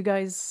 And you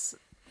guys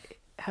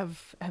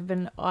have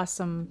been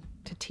awesome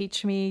to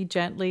teach me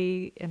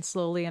gently and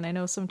slowly. And I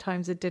know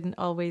sometimes it didn't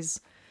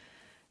always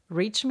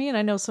reach me. And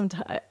I know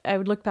sometimes I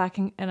would look back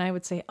and I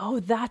would say,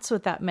 oh, that's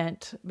what that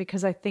meant.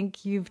 Because I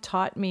think you've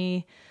taught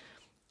me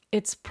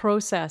it's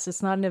process.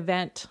 It's not an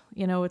event.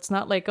 It's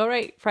not like, all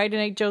right, Friday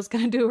night, Joe's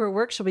going to do her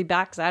work. She'll be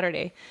back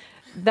Saturday.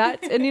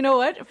 And you know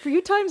what? A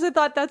few times I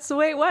thought that's the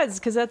way it was,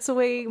 because that's the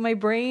way my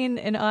brain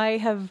and I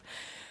have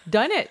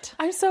done it.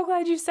 I'm so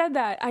glad you said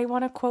that. I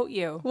want to quote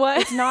you.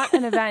 What? It's not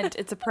an event.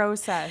 It's a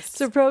process.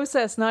 It's a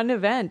process, not an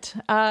event.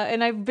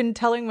 And I've been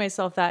telling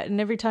myself that.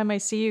 And every time I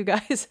see you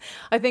guys,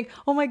 I think,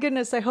 oh my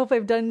goodness, I hope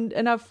I've done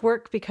enough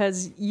work,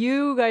 because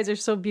you guys are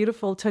so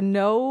beautiful to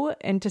know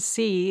and to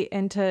see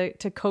and to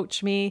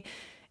coach me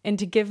and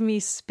to give me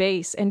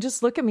space and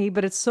just look at me.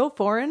 But it's so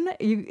foreign.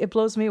 It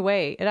blows me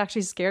away. It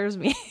actually scares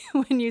me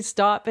when you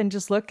stop and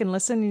just look and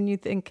listen and you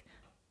think,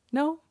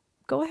 no,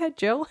 go ahead,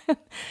 Joe.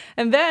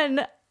 And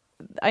then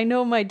I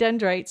know my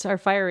dendrites are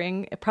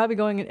firing, probably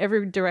going in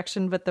every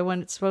direction but the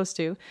one it's supposed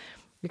to,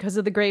 because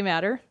of the gray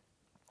matter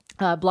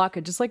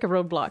blockage, just like a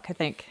roadblock, I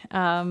think.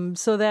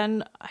 So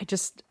then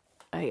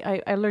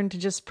I learned to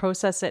just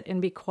process it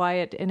and be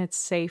quiet, and it's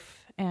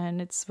safe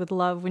and it's with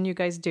love when you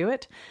guys do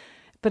it.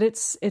 But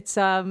it's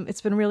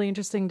been really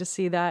interesting to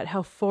see that,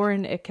 how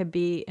foreign it could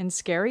be and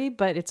scary,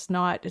 but it's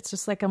not. It's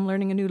just like I'm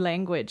learning a new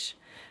language.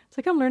 It's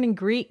like I'm learning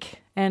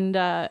Greek, and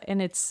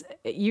it's,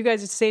 you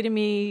guys would say to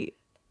me,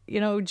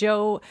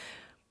 Joe,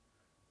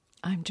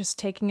 I'm just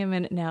taking a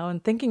minute now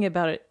and thinking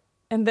about it.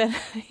 And then,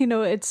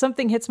 it's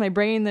something hits my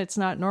brain that's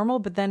not normal,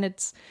 but then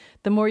it's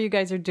the more you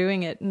guys are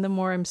doing it and the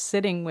more I'm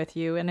sitting with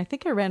you. And I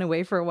think I ran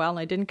away for a while and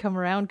I didn't come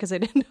around because I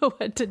didn't know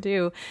what to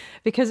do,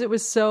 because it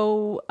was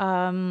so,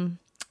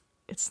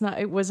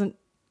 it wasn't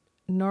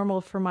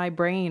normal for my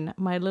brain,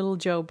 my little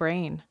Joe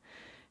brain.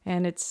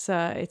 And it's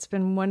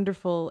been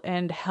wonderful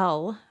and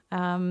hell,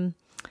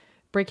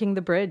 breaking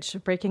the bridge,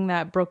 breaking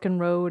that broken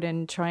road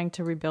and trying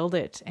to rebuild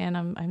it. And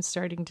I'm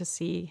starting to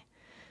see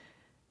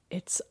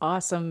it's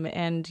awesome.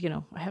 And,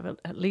 I have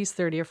at least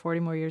 30 or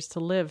 40 more years to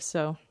live.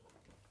 So,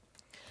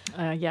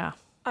 yeah.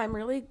 I'm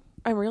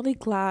really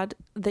glad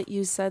that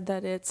you said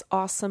that it's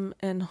awesome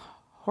and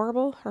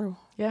horrible, or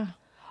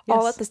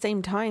all at the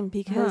same time,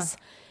 because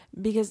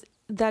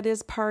that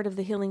is part of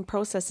the healing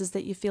process, is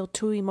that you feel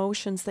two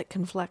emotions that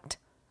conflict.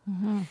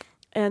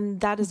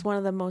 And that is one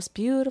of the most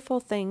beautiful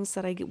things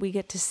that we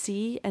get to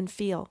see and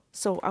feel.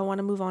 So I want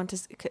to move on to,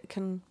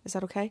 is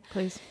that okay?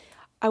 Please.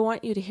 I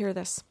want you to hear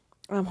this.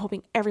 I'm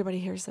hoping everybody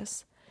hears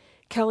this.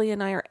 Kelly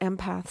and I are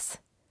empaths.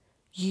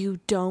 You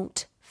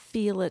don't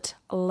feel it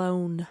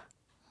alone.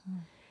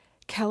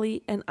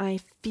 Kelly and I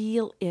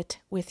feel it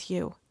with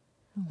you.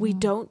 We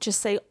don't just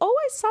say, oh,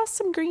 I saw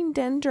some green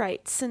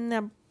dendrites in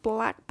the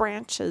black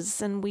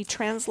branches, and we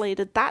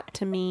translated that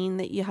to mean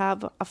that you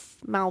have a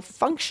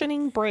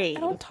malfunctioning brain. I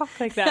don't talk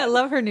like that. I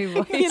love her new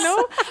voice. You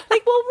know,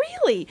 like, well,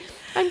 really,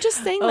 I'm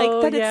just saying, like,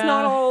 that yeah. it's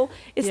not all,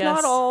 it's Yes.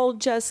 not all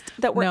just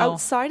that we're No.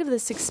 outside of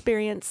this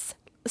experience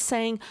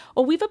saying,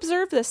 oh, we've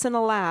observed this in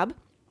a lab,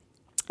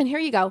 and here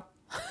you go.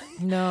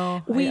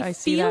 No, We I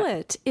see feel that.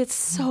 it. It's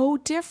so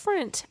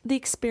different. The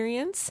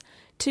experience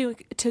to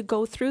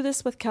go through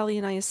this with Kelly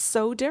and I is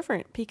so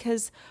different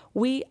because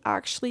we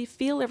actually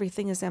feel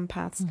everything as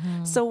empaths.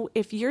 So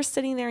if you're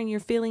sitting there and you're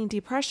feeling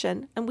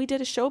depression, and we did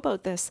a show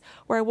about this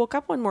where I woke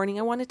up one morning,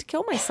 I wanted to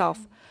kill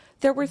myself.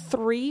 There were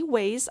 3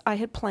 ways I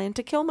had planned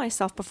to kill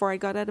myself before I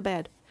got out of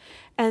bed.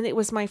 And it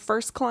was my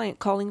first client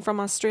calling from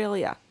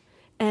Australia.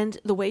 And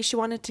the way she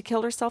wanted to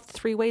kill herself, the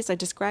 3 ways I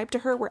described to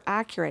her were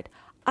accurate.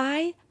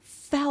 I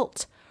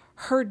felt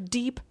her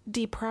deep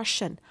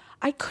depression.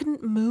 I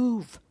couldn't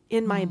move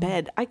in my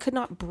bed. I could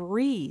not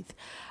breathe.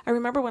 I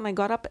remember when I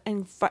got up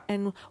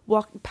and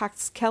walked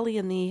past Kelly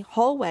in the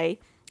hallway,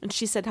 and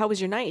she said, "How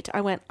was your night?" I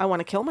went, "I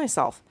want to kill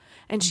myself."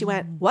 And she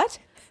went, "What?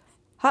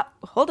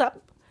 Hold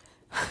up.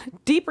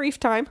 Debrief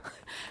time."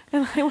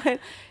 And I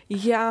went,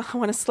 "Yeah, I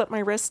want to slit my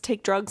wrist,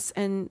 take drugs,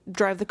 and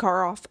drive the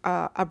car off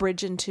a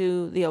bridge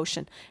into the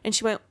ocean." And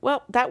she went,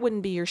 "Well, that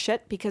wouldn't be your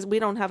shit because we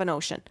don't have an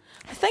ocean."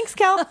 Thanks,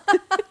 Cal.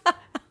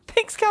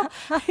 Thanks, Cal.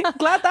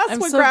 Glad that's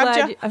what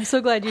grabbed you. I'm so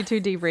glad you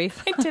two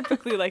debrief. I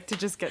typically like to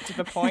just get to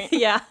the point.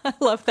 Yeah, I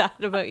love that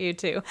about you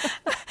too.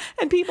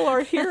 And people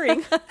are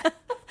hearing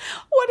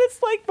what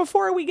it's like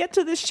before we get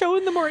to this show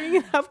in the morning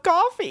and have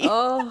coffee.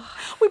 Oh,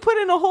 We put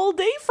in a whole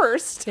day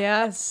first.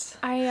 yes.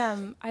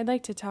 I'd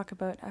like to talk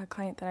about a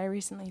client that I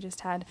recently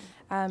just had,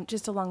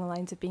 just along the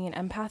lines of being an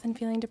empath and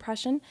feeling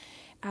depression.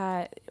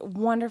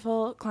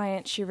 Wonderful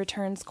client. She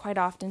returns quite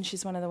often.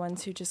 She's one of the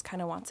ones who just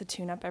kind of wants a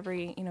tune-up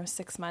every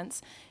 6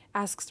 months.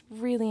 Asks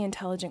really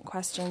intelligent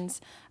questions.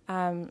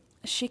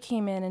 She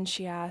came in and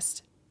she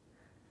asked,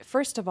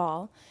 first of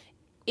all,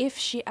 if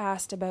she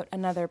asked about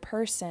another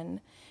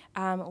person,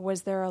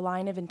 was there a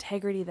line of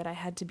integrity that I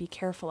had to be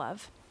careful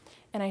of?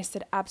 And I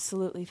said,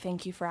 absolutely,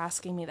 thank you for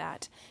asking me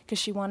that. Because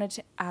she wanted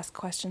to ask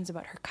questions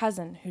about her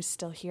cousin, who's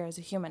still here as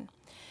a human.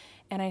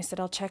 And I said,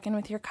 I'll check in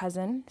with your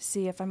cousin,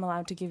 see if I'm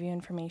allowed to give you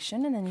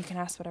information, and then you can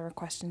ask whatever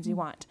questions you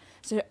want.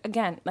 So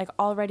again, like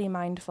already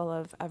mindful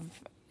of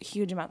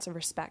huge amounts of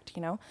respect,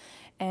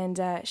 And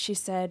she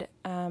said,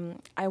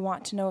 I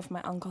want to know if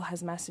my uncle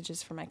has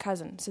messages for my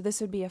cousin. So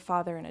this would be a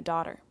father and a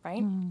daughter,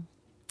 right?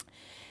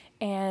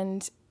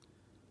 And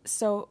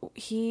so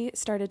he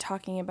started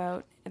talking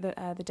about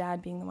the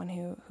dad being the one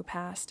who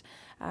passed,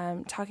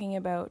 talking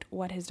about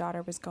what his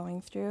daughter was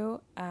going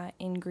through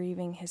in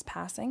grieving his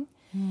passing.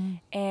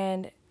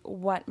 And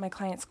what my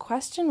client's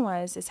question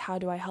is how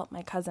do I help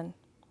my cousin?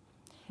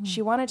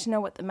 She wanted to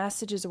know what the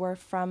messages were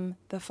from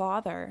the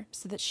father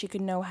so that she could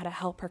know how to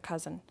help her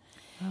cousin.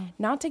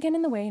 Not to get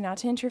in the way, not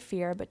to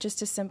interfere, but just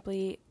to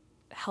simply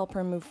help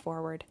her move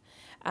forward.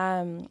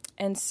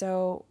 And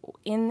so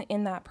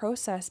in that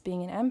process,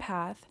 being an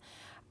empath,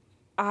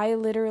 I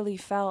literally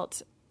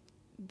felt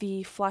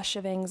the flush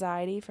of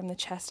anxiety from the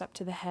chest up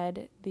to the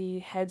head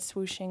head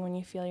swooshing when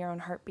you feel your own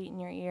heartbeat in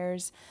your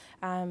ears,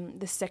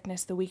 the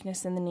sickness, the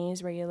weakness in the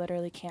knees where you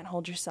literally can't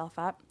hold yourself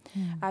up,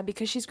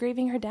 because she's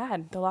grieving her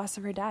dad, the loss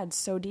of her dad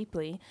so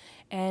deeply.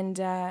 And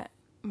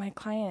my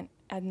client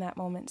in that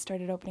moment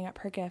started opening up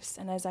her gifts.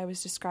 And as I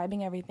was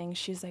describing everything,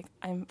 she's like,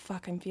 I'm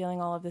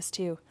feeling all of this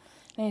too.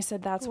 And I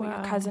said, that's what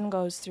your cousin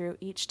goes through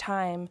each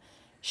time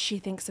she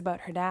thinks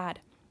about her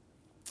dad.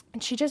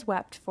 And she just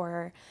wept for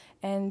her.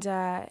 And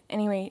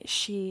anyway,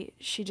 she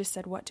just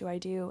said, what do I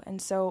do?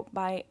 And so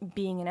by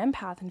being an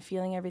empath and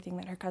feeling everything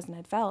that her cousin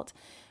had felt,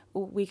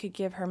 we could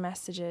give her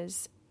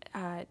messages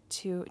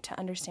to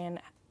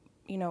understand,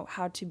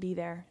 how to be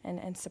there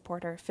and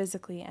support her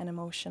physically and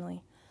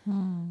emotionally,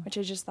 which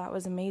I just thought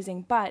was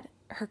amazing. But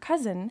her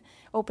cousin,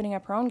 opening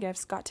up her own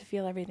gifts, got to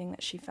feel everything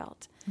that she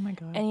felt. Oh my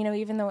God. And,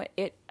 even though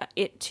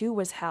it too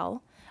was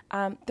hell,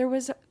 there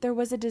was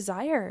a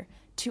desire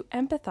to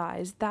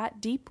empathize that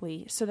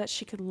deeply so that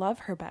she could love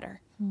her better.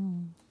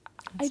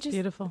 That's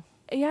beautiful.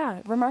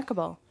 Yeah,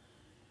 remarkable.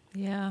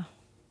 Yeah.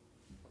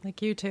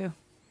 Like you too.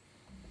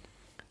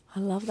 I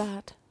love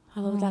that.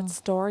 I love that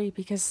story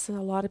because a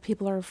lot of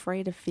people are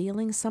afraid of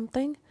feeling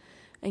something,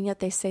 and yet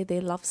they say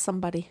they love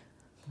somebody.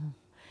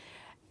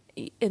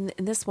 And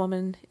this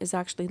woman is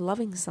actually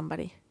loving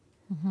somebody.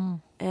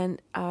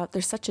 And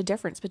there's such a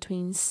difference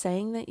between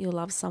saying that you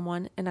love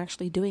someone and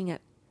actually doing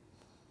it.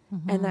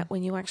 And that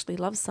when you actually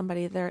love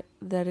somebody, that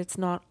it's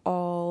not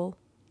all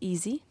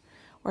easy,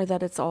 or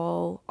that it's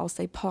all, I'll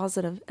say,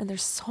 positive. And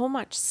there's so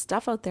much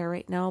stuff out there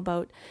right now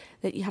about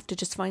that you have to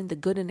just find the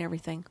good in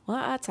everything. Well,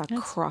 that's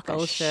crock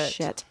bullshit. of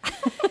shit.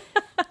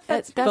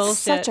 That's bullshit.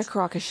 such a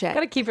crock of shit. Got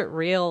to keep it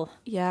real.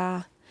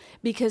 Yeah.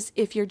 Because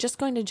if you're just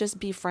going to just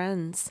be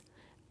friends,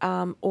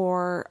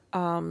 or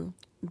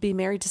be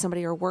married to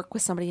somebody or work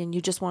with somebody and you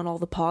just want all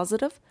the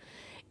positive,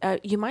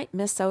 you might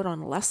miss out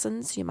on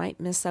lessons. You might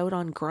miss out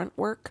on grunt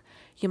work.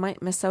 You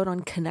might miss out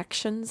on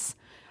connections.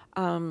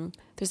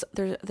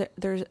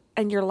 There's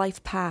and your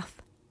life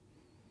path.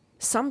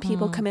 Some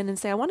people come in and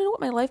say, I want to know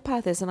what my life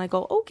path is. And I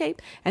go, okay.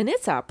 And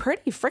it's a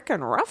pretty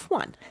freaking rough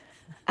one.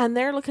 And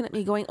they're looking at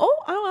me going,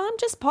 I'm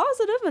just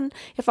positive. And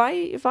if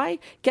I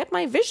get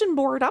my vision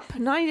board up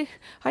and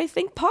I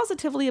think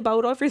positively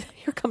about everything,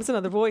 here comes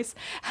another voice,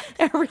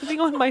 everything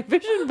on my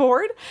vision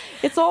board,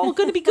 it's all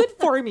going to be good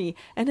for me.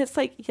 And it's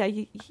like,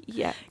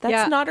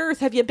 that's not Earth.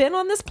 Have you been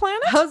on this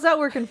planet? How's that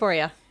working for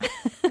you?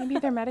 Maybe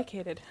they're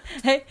medicated.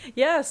 Hey,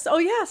 yes. Oh,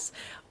 yes.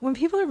 When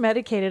people are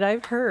medicated,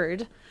 I've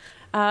heard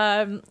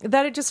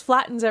that it just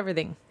flattens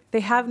everything.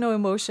 They have no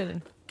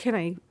emotion. Can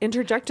I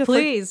interject?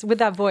 Please, with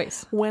that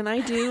voice. When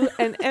I do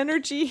an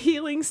energy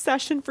healing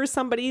session for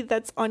somebody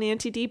that's on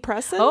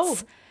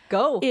antidepressants,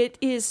 go. It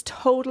is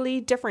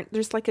totally different.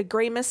 There's like a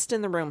gray mist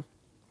in the room.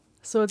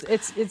 So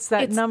it's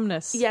that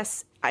numbness.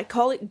 Yes, I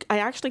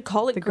actually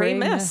call it gray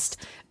mist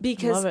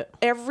because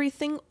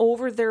everything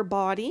over their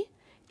body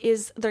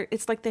is there.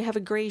 It's like they have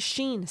a gray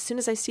sheen. As soon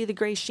as I see the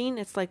gray sheen,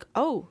 it's like,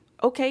 oh,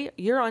 okay,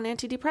 you're on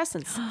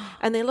antidepressants.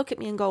 And they look at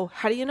me and go,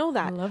 how do you know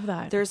that? I love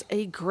that. There's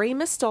a gray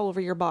mist all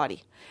over your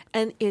body.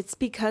 And it's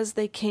because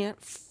they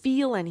can't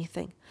feel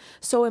anything.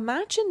 So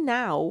imagine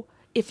now,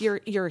 if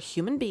you're a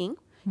human being,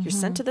 you're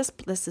sent to this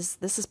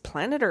is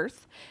planet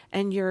Earth,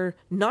 and you're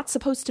not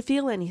supposed to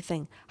feel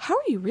anything. How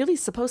are you really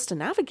supposed to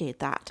navigate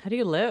that? How do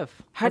you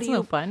live? That's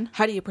no fun.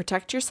 How do you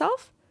protect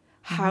yourself?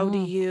 How do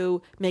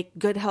you make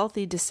good,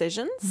 healthy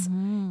decisions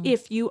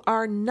if you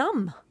are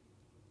numb?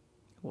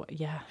 Well,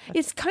 yeah.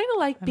 It's kind of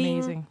like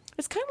amazing.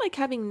 It's kind of like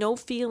having no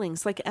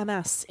feelings, like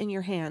MS in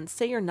your hands.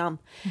 Say you're numb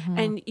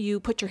and you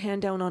put your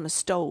hand down on a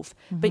stove,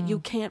 but you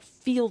can't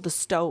feel the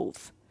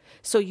stove.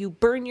 So you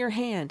burn your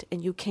hand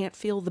and you can't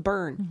feel the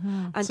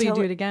burn. So you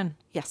do it again.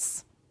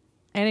 Yes.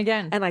 And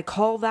again. And I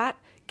call that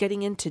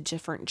getting into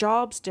different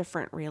jobs,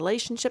 different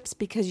relationships,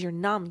 because you're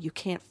numb. You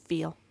can't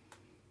feel.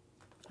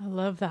 I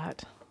love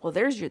that. Well,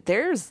 there's your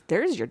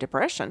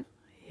depression.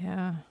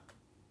 Yeah.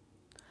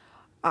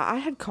 I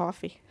had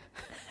coffee.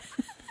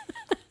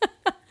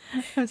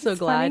 I'm so It's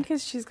glad. funny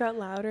because she's got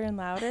louder and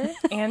louder,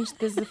 and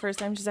this is the first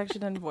time she's actually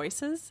done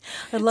voices.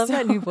 I love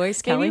that new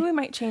voice, Kelly. Maybe we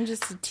might change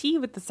this to tea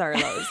with the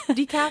Sarlos.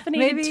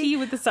 Decaffeinated tea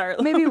with the Sarlos.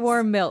 Maybe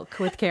warm milk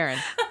with Karen.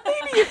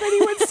 Maybe if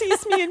anyone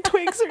sees me in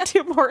Twigs or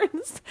Tim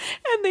Hortons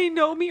and they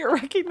know me or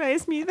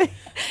recognize me,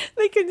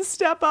 they can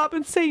step up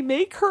and say,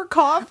 make her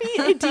coffee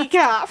a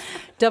decaf.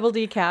 Double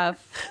decaf,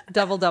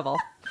 double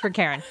for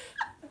Karen.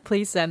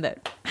 Please send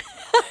it.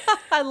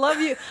 I love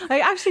you. I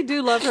actually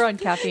do love her on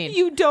caffeine.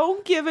 You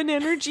don't give an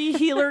energy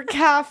healer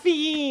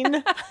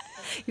caffeine.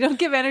 You don't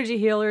give energy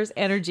healers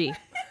energy.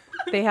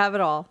 They have it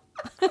all.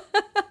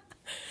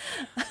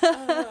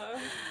 Oh,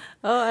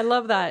 I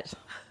love that.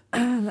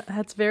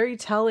 That's very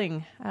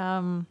telling.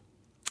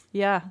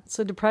 Yeah.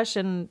 So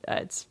depression,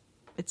 it's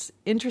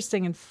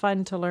interesting and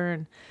fun to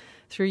learn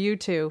through you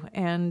two,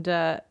 and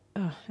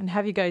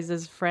have you guys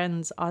as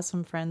friends,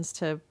 awesome friends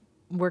to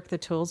work the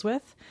tools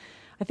with.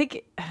 I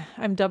think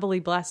I'm doubly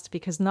blessed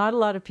because not a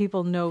lot of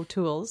people know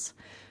tools.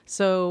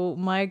 So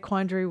my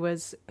quandary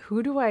was,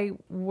 who do I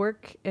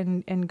work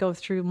and go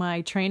through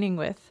my training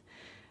with?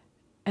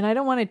 And I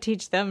don't want to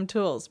teach them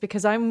tools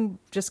because I'm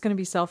just going to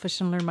be selfish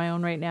and learn my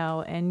own right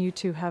now. And you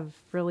two have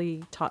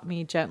really taught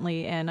me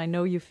gently. And I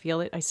know you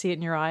feel it. I see it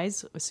in your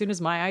eyes. As soon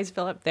as my eyes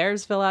fill up,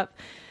 theirs fill up.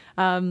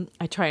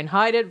 I try and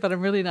hide it, but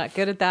I'm really not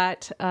good at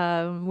that,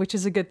 which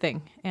is a good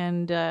thing.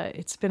 And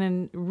it's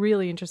been a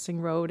really interesting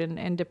road.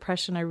 And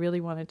depression I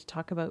really wanted to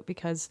talk about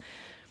because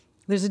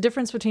there's a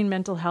difference between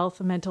mental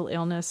health and mental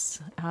illness.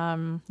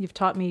 You've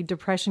taught me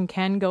depression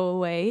can go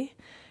away.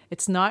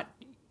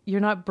 You're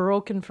not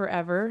broken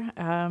forever.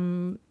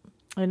 And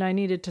I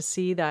needed to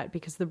see that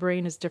because the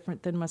brain is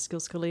different than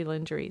musculoskeletal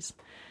injuries.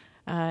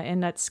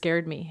 And that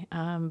scared me.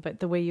 But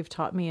the way you've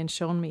taught me and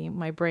shown me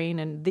my brain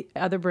and the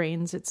other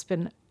brains, it's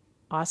been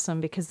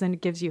awesome because then it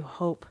gives you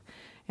hope.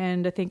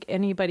 And I think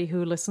anybody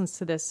who listens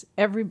to this,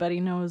 anybody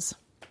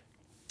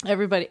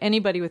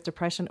with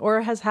depression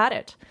or has had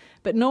it,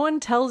 but no one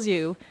tells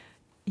you,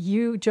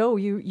 Joe,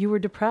 you were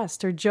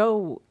depressed, or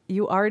Joe,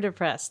 you are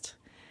depressed.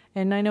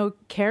 And I know,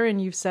 Karen,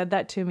 you've said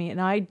that to me,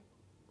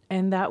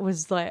 and that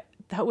was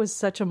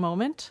such a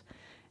moment,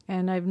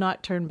 and I've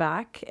not turned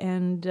back,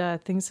 and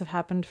things have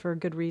happened for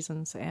good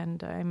reasons,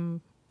 and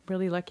I'm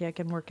really lucky I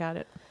can work at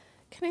it.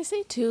 Can I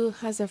say too,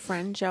 as a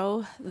friend,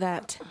 Joe,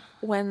 that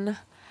when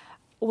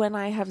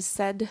I have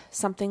said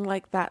something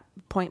like that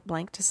point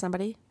blank to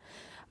somebody,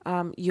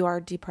 you are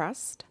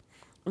depressed,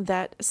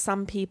 that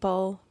some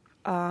people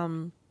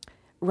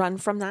run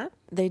from that.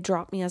 They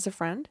drop me as a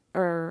friend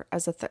or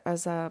as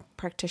a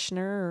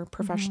practitioner or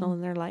professional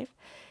in their life.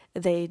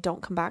 They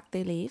don't come back.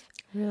 They leave.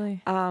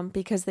 Really?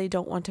 Because they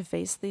don't want to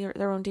face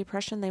their own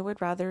depression. They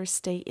would rather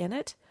stay in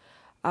it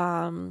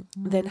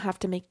than have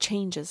to make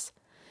changes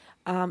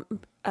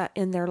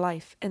in their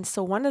life. And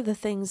so one of the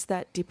things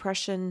that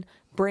depression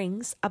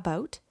brings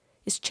about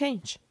is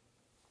change.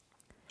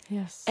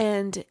 Yes.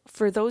 And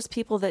for those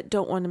people that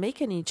don't want to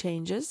make any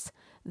changes,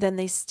 then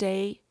they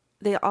stay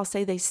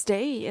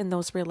in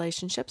those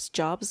relationships,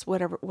 jobs,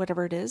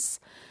 whatever it is,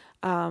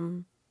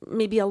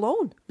 maybe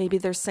alone. Maybe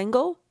they're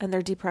single and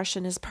their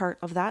depression is part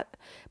of that,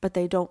 but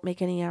they don't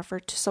make any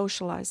effort to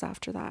socialize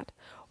after that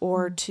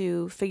or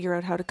to figure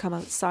out how to come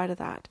outside of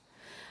that.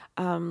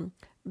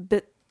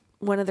 But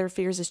one of their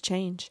fears is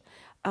change.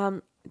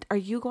 Are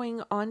you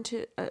going on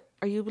to,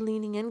 are you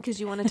leaning in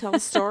because you want to tell a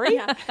story?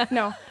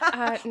 No.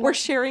 We're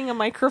sharing a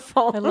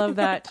microphone. I love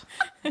that.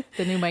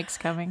 The new mic's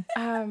coming.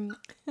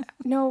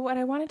 No, what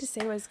I wanted to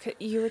say was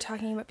you were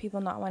talking about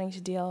people not wanting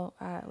to deal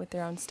with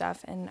their own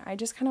stuff, and I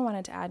just kind of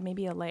wanted to add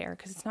maybe a layer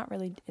because it's not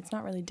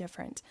really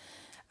different.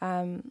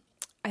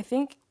 I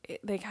think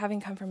like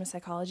having come from a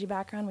psychology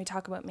background, we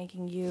talk about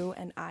making you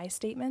and I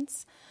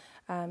statements,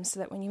 so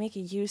that when you make a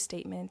you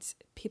statement,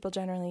 people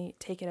generally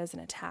take it as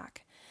an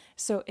attack.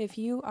 So if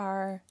you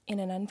are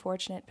in an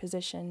unfortunate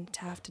position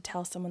to have to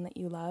tell someone that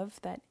you love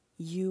that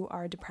you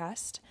are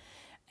depressed,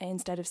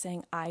 instead of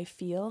saying, I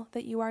feel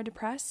that you are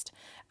depressed,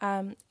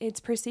 it's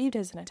perceived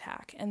as an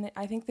attack. And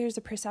I think there's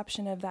a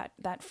perception of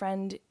that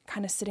friend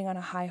kind of sitting on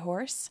a high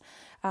horse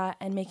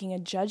and making a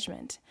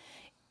judgment.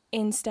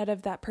 Instead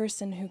of that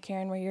person who,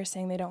 Karen, where you're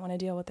saying they don't want to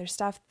deal with their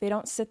stuff, they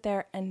don't sit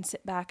there and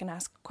sit back and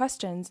ask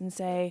questions and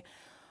say,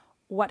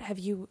 what have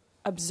you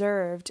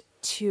observed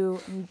to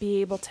be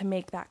able to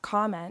make that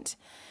comment?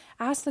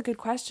 Ask the good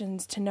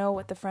questions to know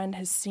what the friend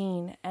has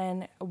seen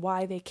and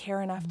why they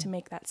care enough to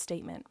make that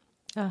statement.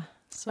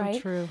 So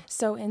right? true.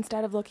 So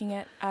instead of looking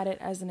at it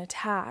as an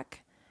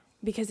attack,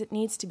 because it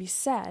needs to be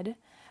said,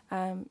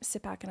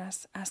 sit back and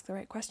ask the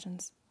right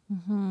questions.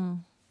 Mm-hmm.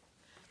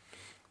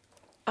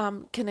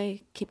 Can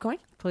I keep going?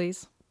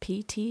 Please.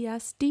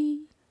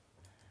 PTSD.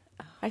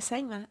 I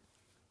sang that.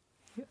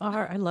 You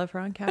are. I love her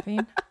on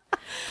caffeine.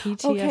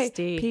 PTSD.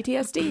 Okay,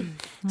 PTSD.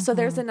 So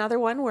there's another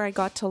one where I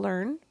got to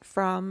learn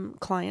from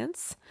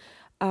clients.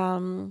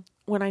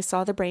 When I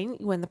saw the brain,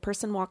 when the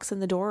person walks in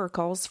the door or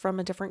calls from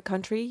a different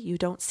country, you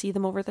don't see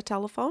them over the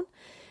telephone,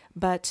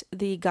 but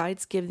the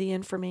guides give the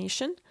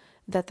information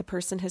that the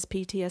person has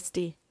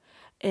PTSD.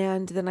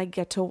 And then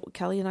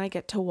Kelly and I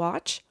get to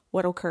watch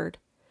what occurred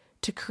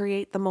to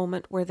create the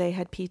moment where they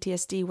had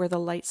PTSD, where the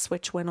light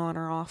switch went on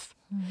or off.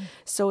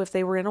 So if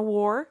they were in a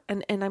war,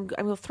 and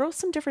I will throw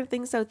some different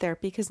things out there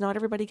because not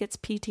everybody gets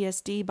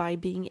PTSD by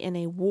being in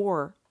a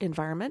war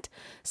environment.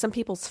 Some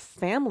people's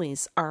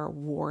families are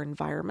war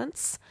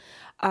environments,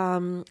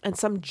 and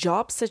some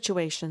job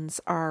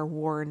situations are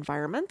war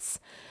environments.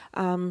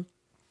 So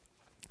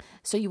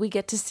we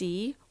get to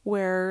see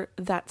where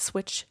that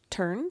switch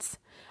turns.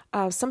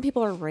 Some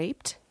people are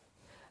raped,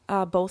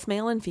 both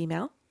male and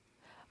female,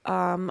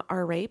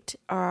 are raped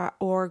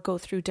or go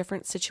through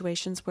different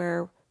situations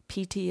where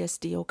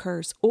PTSD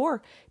occurs,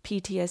 or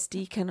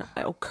PTSD can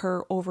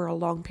occur over a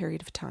long period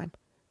of time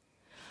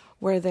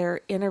where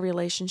they're in a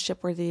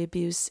relationship where the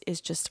abuse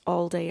is just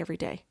all day, every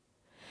day.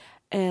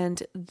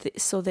 And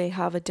so they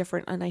have a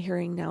different, and I'm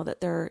hearing now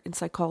that they're in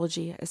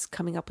psychology is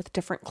coming up with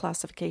different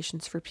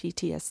classifications for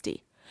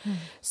PTSD.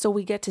 So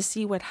we get to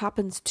see what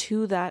happens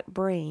to that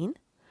brain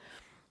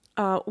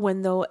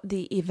when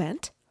the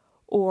event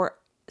or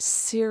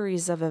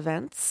series of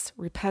events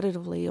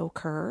repetitively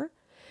occur,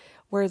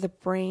 where the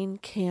brain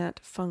can't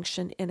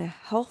function in a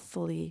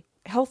healthy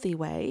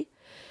way,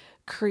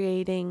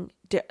 creating,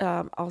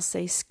 I'll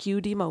say,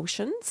 skewed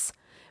emotions,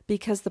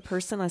 because the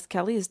person, as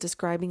Kelly is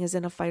describing, is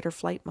in a fight or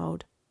flight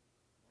mode.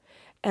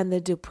 And the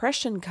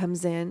depression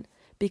comes in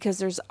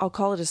because I'll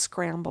call it a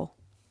scramble.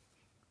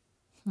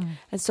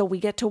 And so we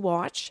get to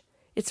watch.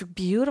 It's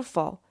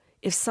beautiful.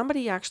 If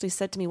somebody actually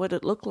said to me, what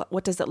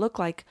does it look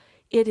like?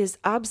 It is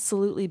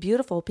absolutely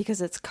beautiful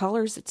because it's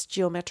colors, it's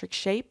geometric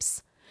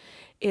shapes.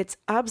 It's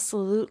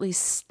absolutely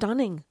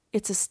stunning.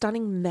 It's a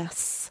stunning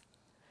mess,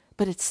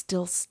 but it's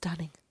still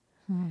stunning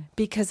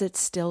because it's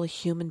still a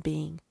human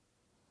being.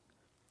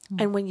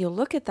 And when you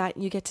look at that,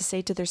 you get to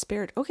say to their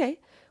spirit, okay,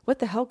 what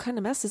the hell kind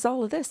of mess is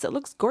all of this? It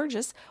looks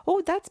gorgeous.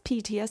 Oh, that's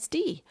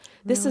PTSD.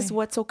 This is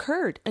what's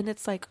occurred. And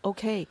it's like,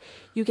 okay,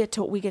 we get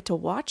to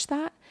watch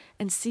that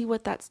and see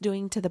what that's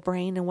doing to the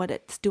brain and what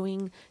it's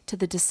doing to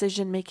the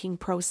decision-making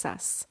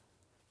process.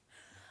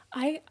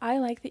 I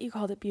like that you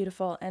called it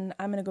beautiful, and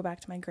I'm going to go back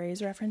to my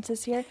Grey's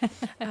references here,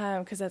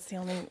 because that's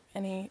the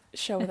any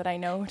show that I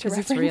know to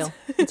reference. It's real.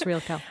 It's real,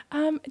 Cal.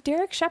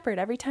 Derek Shepherd,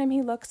 every time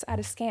he looks at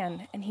a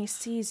scan and he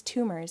sees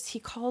tumors, he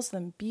calls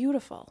them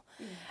beautiful,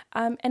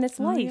 and it's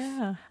life.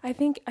 Yeah. I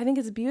think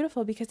it's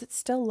beautiful because it's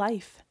still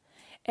life,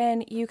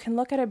 And you can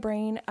look at a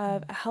brain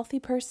of a healthy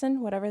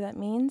person, whatever that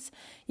means.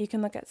 You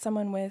can look at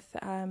someone with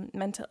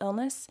mental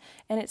illness,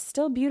 and it's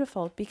still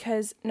beautiful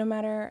because no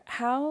matter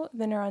how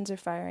the neurons are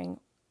firing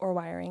or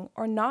wiring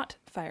or not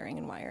firing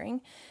and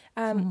wiring,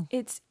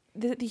 it's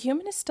the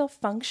human is still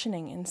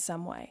functioning in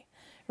some way,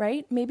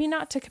 right? Maybe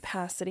not to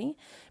capacity,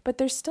 but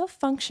there's still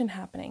function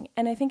happening.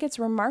 And I think it's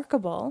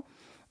remarkable,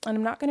 and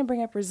I'm not going to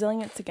bring up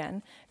resilience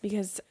again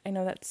because I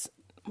know that's,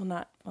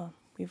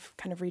 we've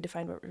kind of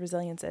redefined what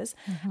resilience is.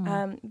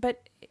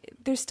 But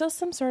there's still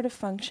some sort of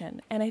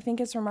function. And I think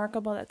it's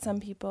remarkable that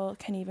some people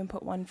can even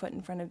put one foot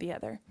in front of the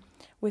other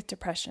with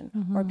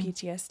depression or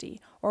PTSD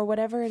or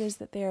whatever it is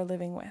that they are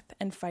living with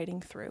and fighting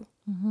through.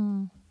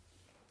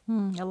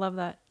 I love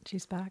that.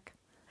 She's back.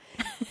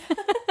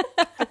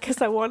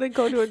 Because I want to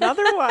go to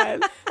another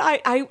one.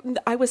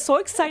 I was so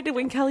excited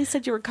when Kelly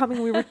said you were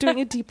coming. We were doing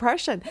a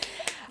depression.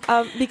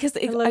 Because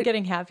I love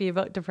getting happy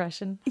about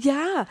depression.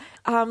 Yeah.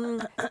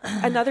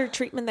 Another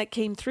treatment that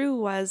came through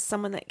was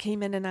someone that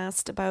came in and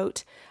asked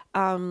about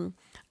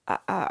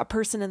a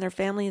person in their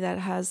family that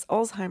has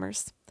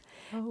Alzheimer's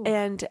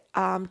and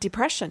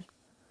depression.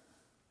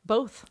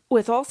 Both.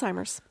 With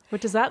Alzheimer's. What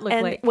does that look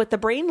and like? what the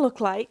brain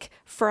look like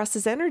for us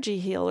as energy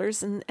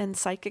healers and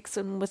psychics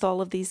and with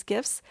all of these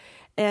gifts.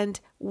 And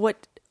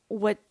what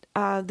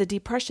the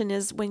depression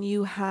is when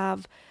you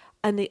have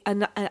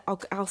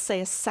I'll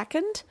say a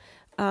second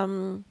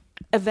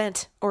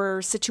event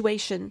or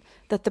situation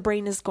that the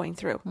brain is going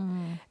through,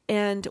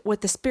 and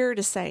what the spirit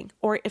is saying,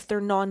 or if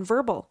they're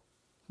nonverbal,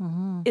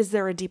 is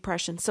there a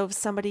depression? So if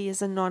somebody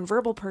is a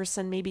nonverbal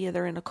person, maybe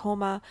they're in a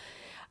coma,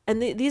 and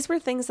these were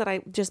things that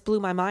I just blew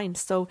my mind.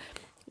 So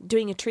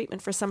doing a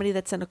treatment for somebody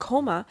that's in a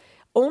coma,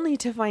 only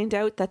to find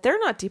out that they're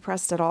not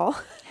depressed at all.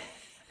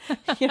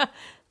 Yeah.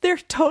 They're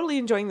totally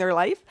enjoying their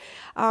life.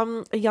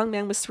 A young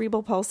man with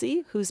cerebral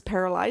palsy who's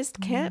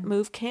paralyzed, can't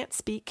move, can't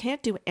speak,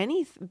 can't do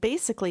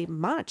basically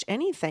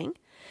anything.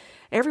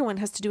 Everyone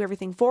has to do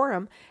everything for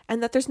him,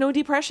 and that there's no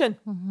depression.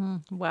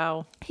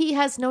 Wow. He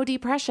has no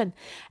depression.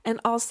 And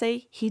I'll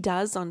say he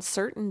does on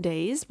certain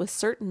days with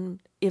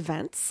certain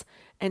events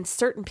and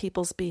certain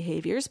people's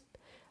behaviors,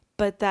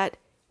 but that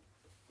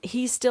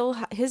his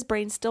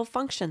brain still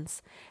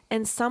functions.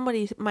 And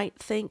somebody might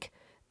think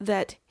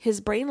that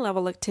his brain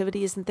level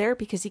activity isn't there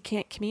because he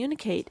can't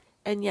communicate.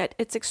 And yet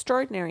it's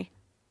extraordinary.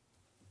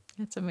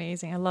 That's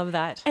amazing. I love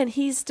that. And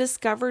he's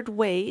discovered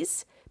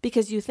ways,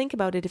 because you think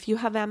about it, if you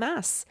have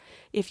MS,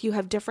 if you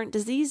have different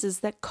diseases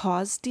that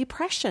cause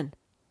depression,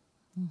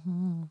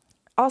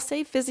 I'll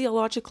say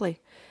physiologically,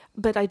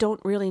 but I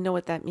don't really know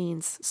what that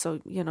means. So,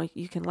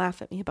 you can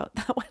laugh at me about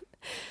that one,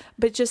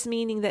 but just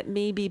meaning that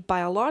maybe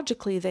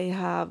biologically they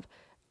have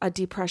a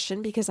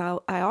depression, because I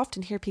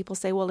often hear people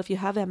say, well, if you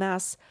have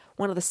MS,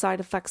 one of the side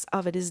effects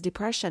of it is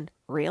depression.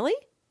 Really?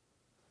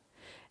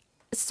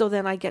 So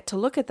then I get to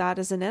look at that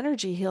as an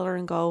energy healer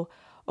and go,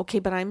 okay,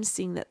 but I'm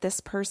seeing that this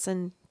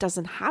person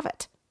doesn't have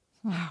it.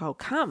 How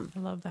come? I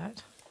love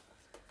that.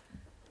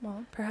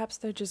 Well, perhaps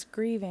they're just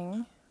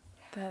grieving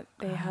that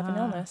they have an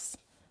illness,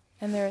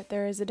 and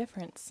there is a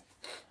difference.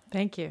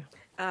 Thank you.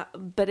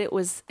 But it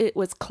was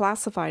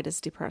classified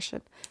as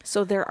depression.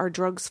 So there are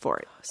drugs for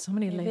it. So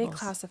many labels. They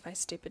classify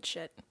stupid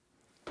shit.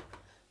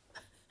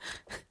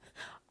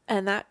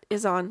 And that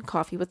is on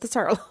Coffee with the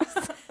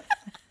Sarlos.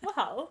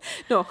 Wow.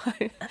 No,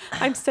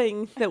 I'm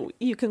saying that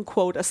you can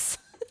quote us.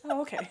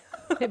 Oh, okay.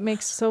 It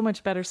makes so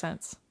much better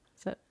sense.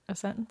 Is that a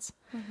sentence?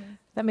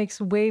 That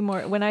makes way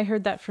more. When I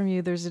heard that from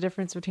you, there's a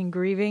difference between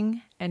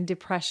grieving and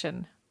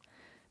depression.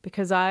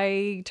 Because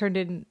I turned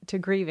into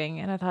grieving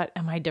and I thought,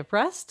 am I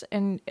depressed?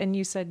 And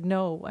you said,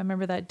 no. I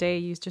remember that day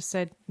you just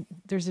said,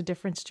 there's a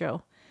difference,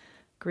 Joe.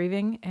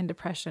 Grieving and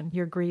depression.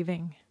 You're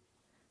grieving.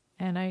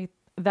 And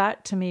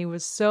that to me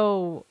was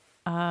so,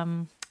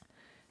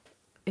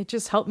 it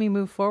just helped me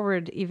move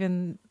forward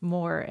even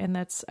more. And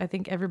I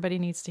think everybody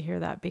needs to hear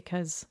that,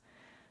 because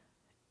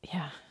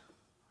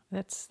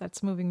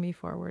that's moving me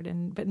forward.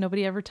 But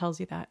nobody ever tells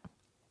you that.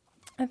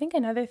 I think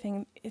another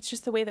thing, it's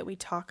just the way that we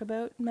talk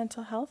about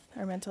mental health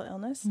or mental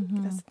illness.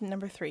 That's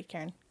number 3,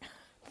 Karen.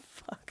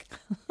 Fuck.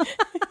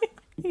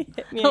 You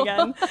hit me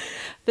again.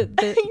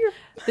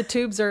 The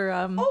tubes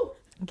are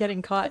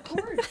getting caught.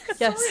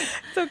 Yes. Sorry.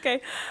 It's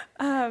okay.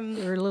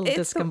 We're a little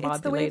discombobulated.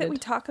 It's the way that we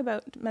talk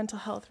about mental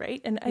health,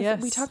 right? And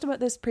we talked about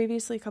this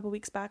previously a couple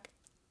weeks back.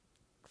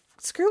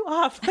 Screw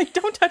off.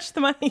 Don't touch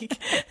the mic.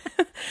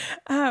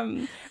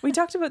 We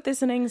talked about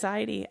this in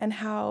anxiety, and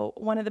how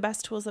one of the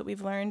best tools that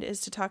we've learned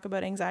is to talk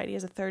about anxiety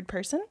as a third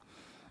person,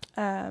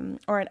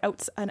 or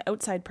an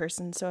outside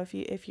person. So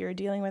if you're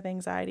dealing with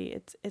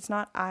anxiety, it's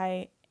not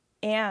I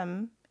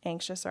am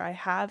anxious or I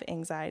have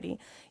anxiety.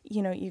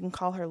 You can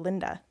call her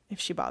Linda if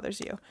she bothers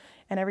you.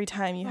 And every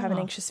time you have an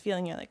anxious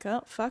feeling, you're like,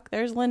 oh, fuck,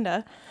 there's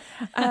Linda.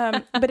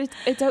 But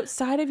it's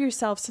outside of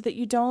yourself, so that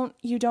you don't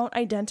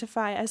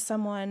identify as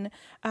someone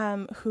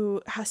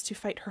who has to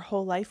fight her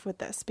whole life with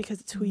this, because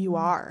it's who you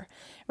are,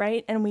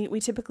 right? And we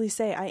typically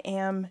say, I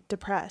am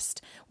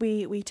depressed.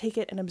 We take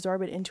it and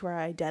absorb it into our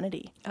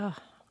identity. Oh,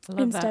 I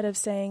love Instead that. of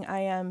saying, I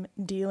am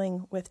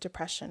dealing with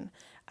depression,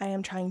 I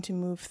am trying to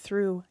move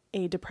through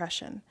a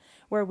depression,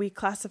 where we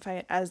classify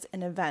it as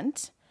an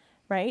event,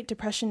 right?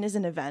 Depression is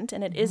an event,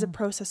 and it is a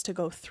process to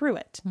go through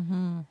it.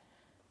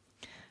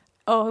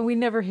 Oh, we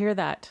never hear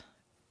that.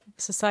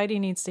 Society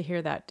needs to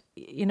hear that.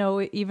 You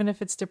know, even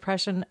if it's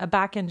depression, a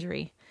back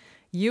injury,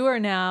 you are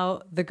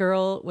now the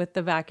girl with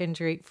the back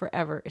injury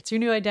forever. It's your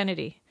new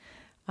identity.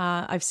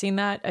 I've seen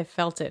that. I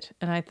felt it.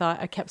 And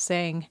I kept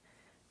saying,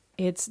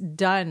 it's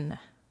done.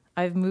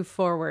 I've moved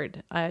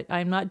forward.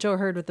 I'm not Joe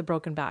Hurd with the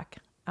broken back.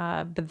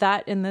 But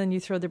that, and then you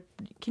throw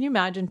can you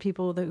imagine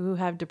people who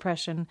have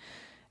depression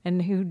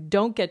and who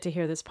don't get to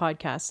hear this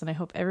podcast? And I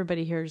hope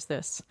everybody hears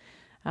this,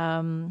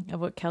 of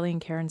what Kelly and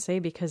Karen say,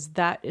 because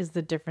that is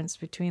the difference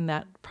between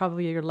that,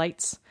 probably your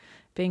lights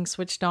being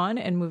switched on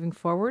and moving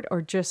forward,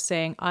 or just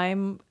saying,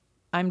 I'm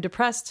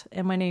depressed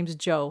and my name's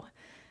Joe,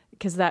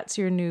 because that's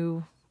your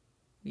new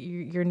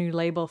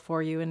label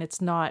for you. And it's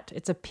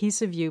a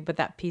piece of you, but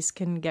that piece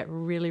can get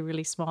really,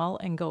 really small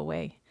and go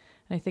away.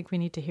 And I think we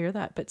need to hear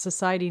that, but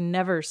society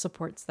never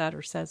supports that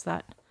or says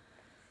that.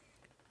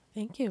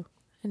 Thank you.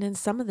 And in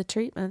some of the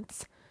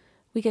treatments,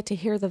 we get to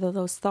hear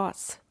those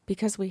thoughts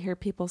because we hear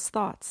people's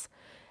thoughts.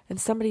 And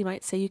somebody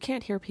might say, you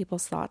can't hear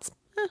people's thoughts.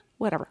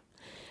 Whatever.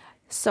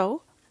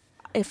 So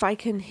if I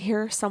can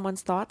hear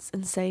someone's thoughts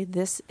and say,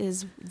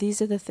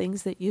 these are the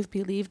things that you've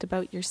believed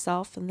about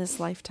yourself in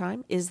this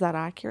lifetime, is that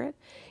accurate?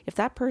 If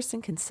that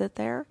person can sit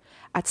there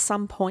at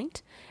some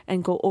point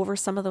and go over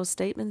some of those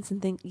statements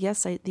and think,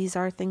 yes, these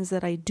are things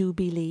that I do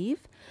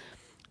believe,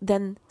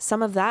 then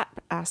some of that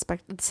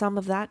aspect, some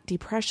of that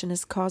depression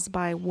is caused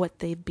by what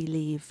they've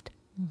believed.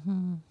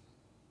 Mm-hmm.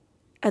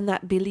 And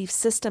that belief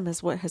system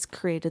is what has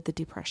created the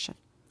depression.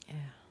 Yeah.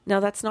 Now,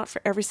 that's not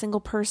for every single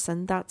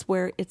person. That's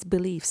where it's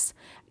beliefs.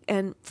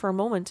 And for a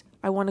moment,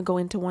 I want to go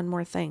into one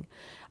more thing.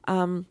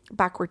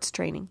 Backwards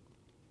training.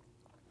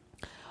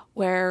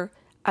 Where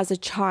as a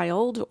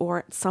child or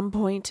at some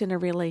point in a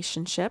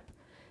relationship,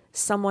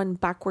 someone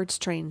backwards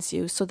trains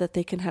you so that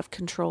they can have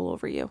control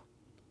over you.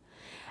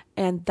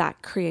 And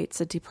that creates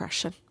a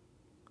depression.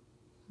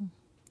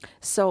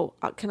 So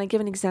can I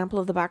give an example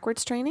of the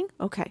backwards training?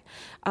 Okay.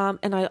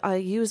 And I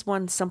use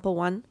one simple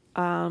one,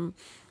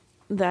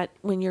 that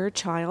when you're a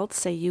child,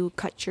 say you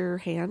cut your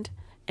hand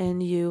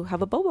and you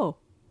have a bobo,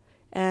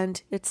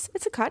 and it's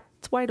a cut,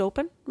 it's wide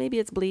open, maybe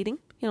it's bleeding,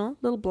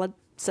 little blood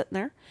sitting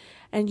there,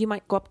 and you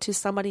might go up to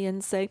somebody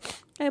and say,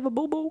 I have a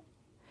bobo,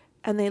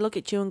 and they look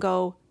at you and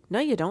go, no,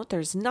 you don't.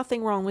 There's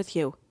nothing wrong with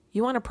you.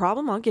 You want a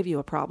problem? I'll give you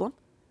a problem.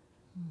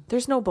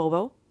 There's no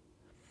bobo.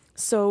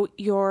 So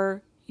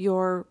your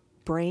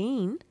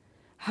brain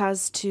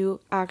has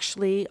to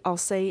actually, I'll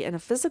say in a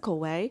physical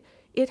way,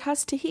 it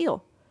has to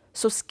heal.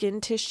 So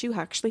skin tissue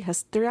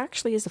there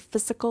actually is a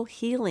physical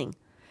healing.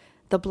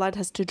 The blood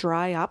has to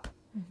dry up.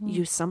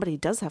 Mm-hmm. Somebody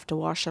does have to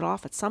wash it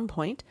off at some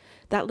point.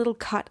 That little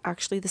cut,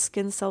 actually, the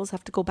skin cells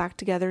have to go back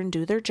together and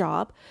do their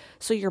job.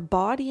 So your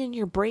body and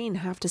your brain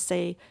have to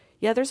say,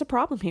 yeah, there's a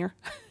problem here.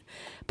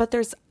 But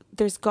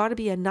there's got to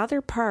be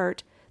another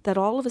part that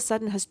all of a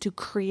sudden has to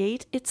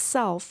create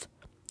itself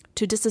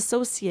to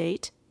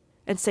disassociate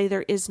and say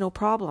there is no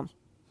problem.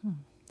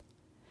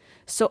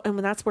 So, and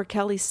when that's where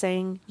Kelly's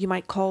saying, you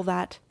might call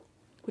that,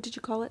 what did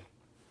you call it?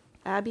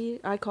 Abby?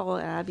 I call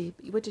it Abby.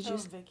 What did you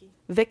say?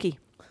 Vicky.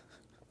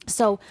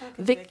 So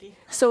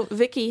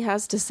Vicky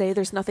has to say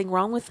there's nothing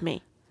wrong with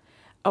me.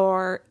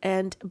 But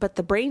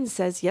the brain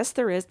says, yes,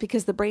 there is,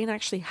 because the brain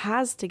actually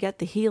has to get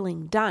the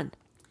healing done.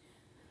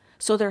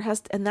 So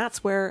and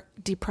that's where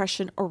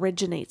depression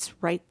originates,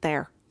 right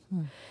there.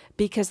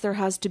 Because there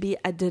has to be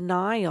a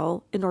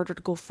denial in order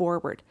to go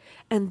forward.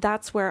 And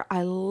that's where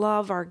I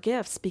love our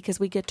gifts, because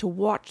we get to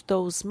watch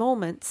those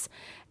moments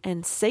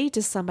and say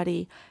to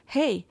somebody,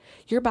 hey,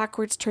 your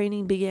backwards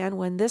training began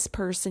when this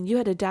person, you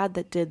had a dad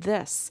that did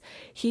this.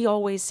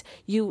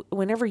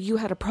 Whenever you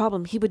had a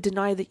problem, he would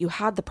deny that you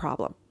had the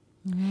problem.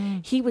 Mm-hmm.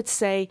 He would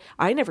say,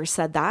 I never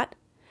said that.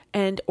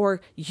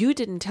 Or you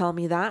didn't tell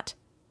me that.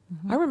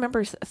 Mm-hmm. I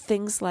remember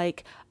things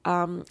like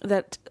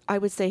that I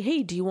would say,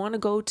 hey, do you want to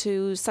go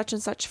to such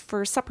and such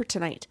for supper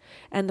tonight?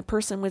 And the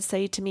person would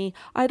say to me,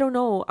 I don't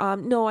know.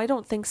 No, I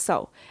don't think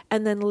so.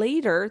 And then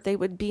later they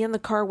would be in the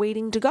car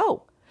waiting to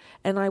go.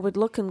 And I would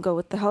look and go,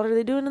 what the hell are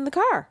they doing in the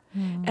car?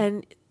 Mm-hmm.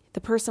 And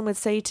the person would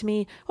say to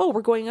me, oh,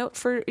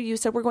 you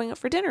said we're going out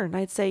for dinner. And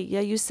I'd say,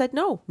 yeah, you said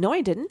no. No, I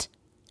didn't.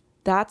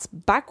 That's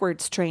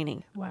backwards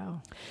training.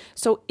 Wow.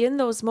 So in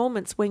those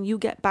moments when you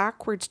get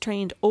backwards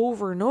trained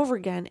over and over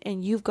again,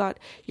 and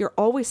you're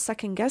always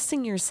second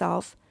guessing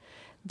yourself,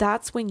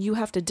 that's when you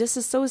have to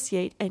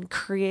disassociate and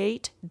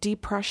create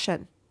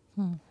depression.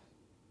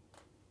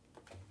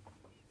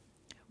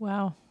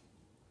 Wow.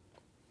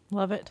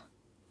 Love it.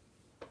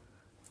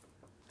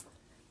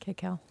 Okay,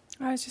 Cal.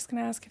 I was just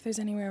going to ask if there's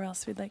anywhere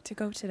else we'd like to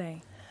go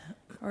today,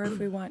 or if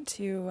we want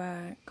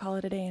to call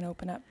it a day and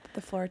open up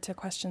the floor to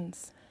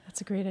questions. That's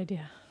a great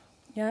idea.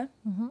 Yeah?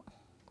 Mm-hmm.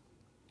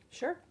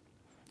 Sure.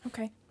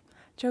 Okay.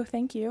 Joe,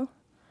 thank you.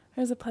 It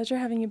was a pleasure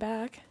having you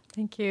back.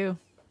 Thank you.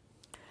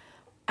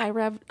 I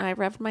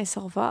revved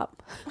myself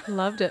up.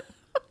 Loved it.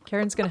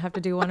 Karen's going to have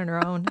to do one on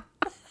her own.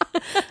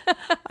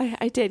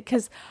 I did,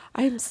 because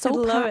I'm so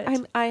love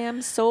it. I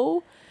am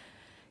so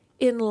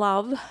in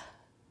love,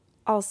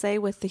 I'll say,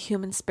 with the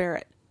human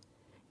spirit.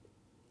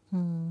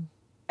 And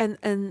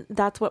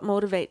that's what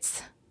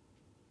motivates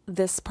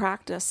this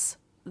practice,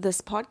 this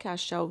podcast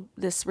show,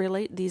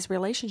 these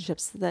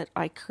relationships that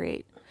I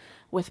create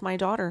with my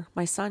daughter,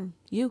 my son,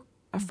 you,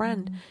 a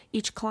friend,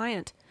 each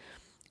client.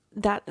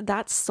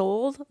 That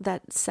soul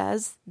that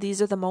says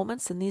these are the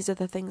moments and these are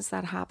the things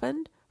that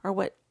happened are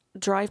what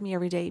drive me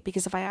every day.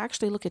 Because if I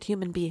actually look at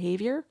human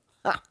behavior,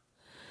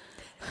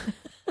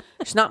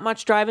 there's not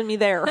much driving me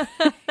there.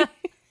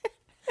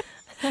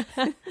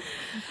 I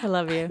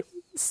love you.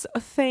 So,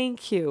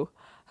 thank you.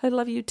 I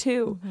love you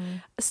too.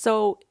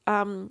 So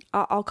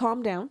I'll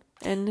calm down,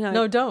 and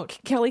No, don't.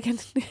 Kelly can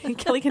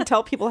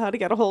tell people how to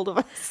get a hold of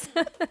us.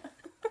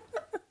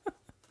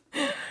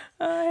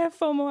 I have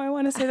FOMO. I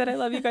want to say that I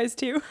love you guys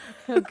too.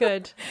 Oh,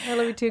 good. I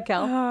love you too,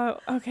 Cal.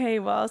 Okay,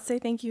 well, I'll say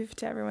thank you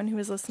to everyone who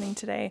is listening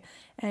today.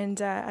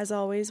 And as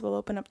always, we'll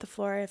open up the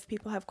floor. If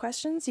people have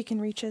questions, you can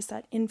reach us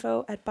at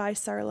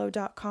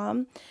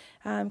info@bysarlo.com.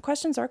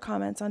 Questions or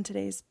comments on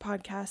today's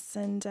podcasts,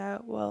 and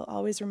we'll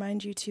always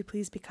remind you to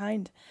please be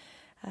kind.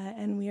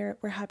 And we're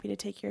happy to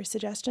take your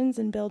suggestions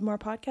and build more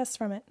podcasts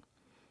from it.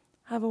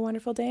 Have a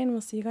wonderful day, and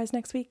we'll see you guys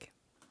next week.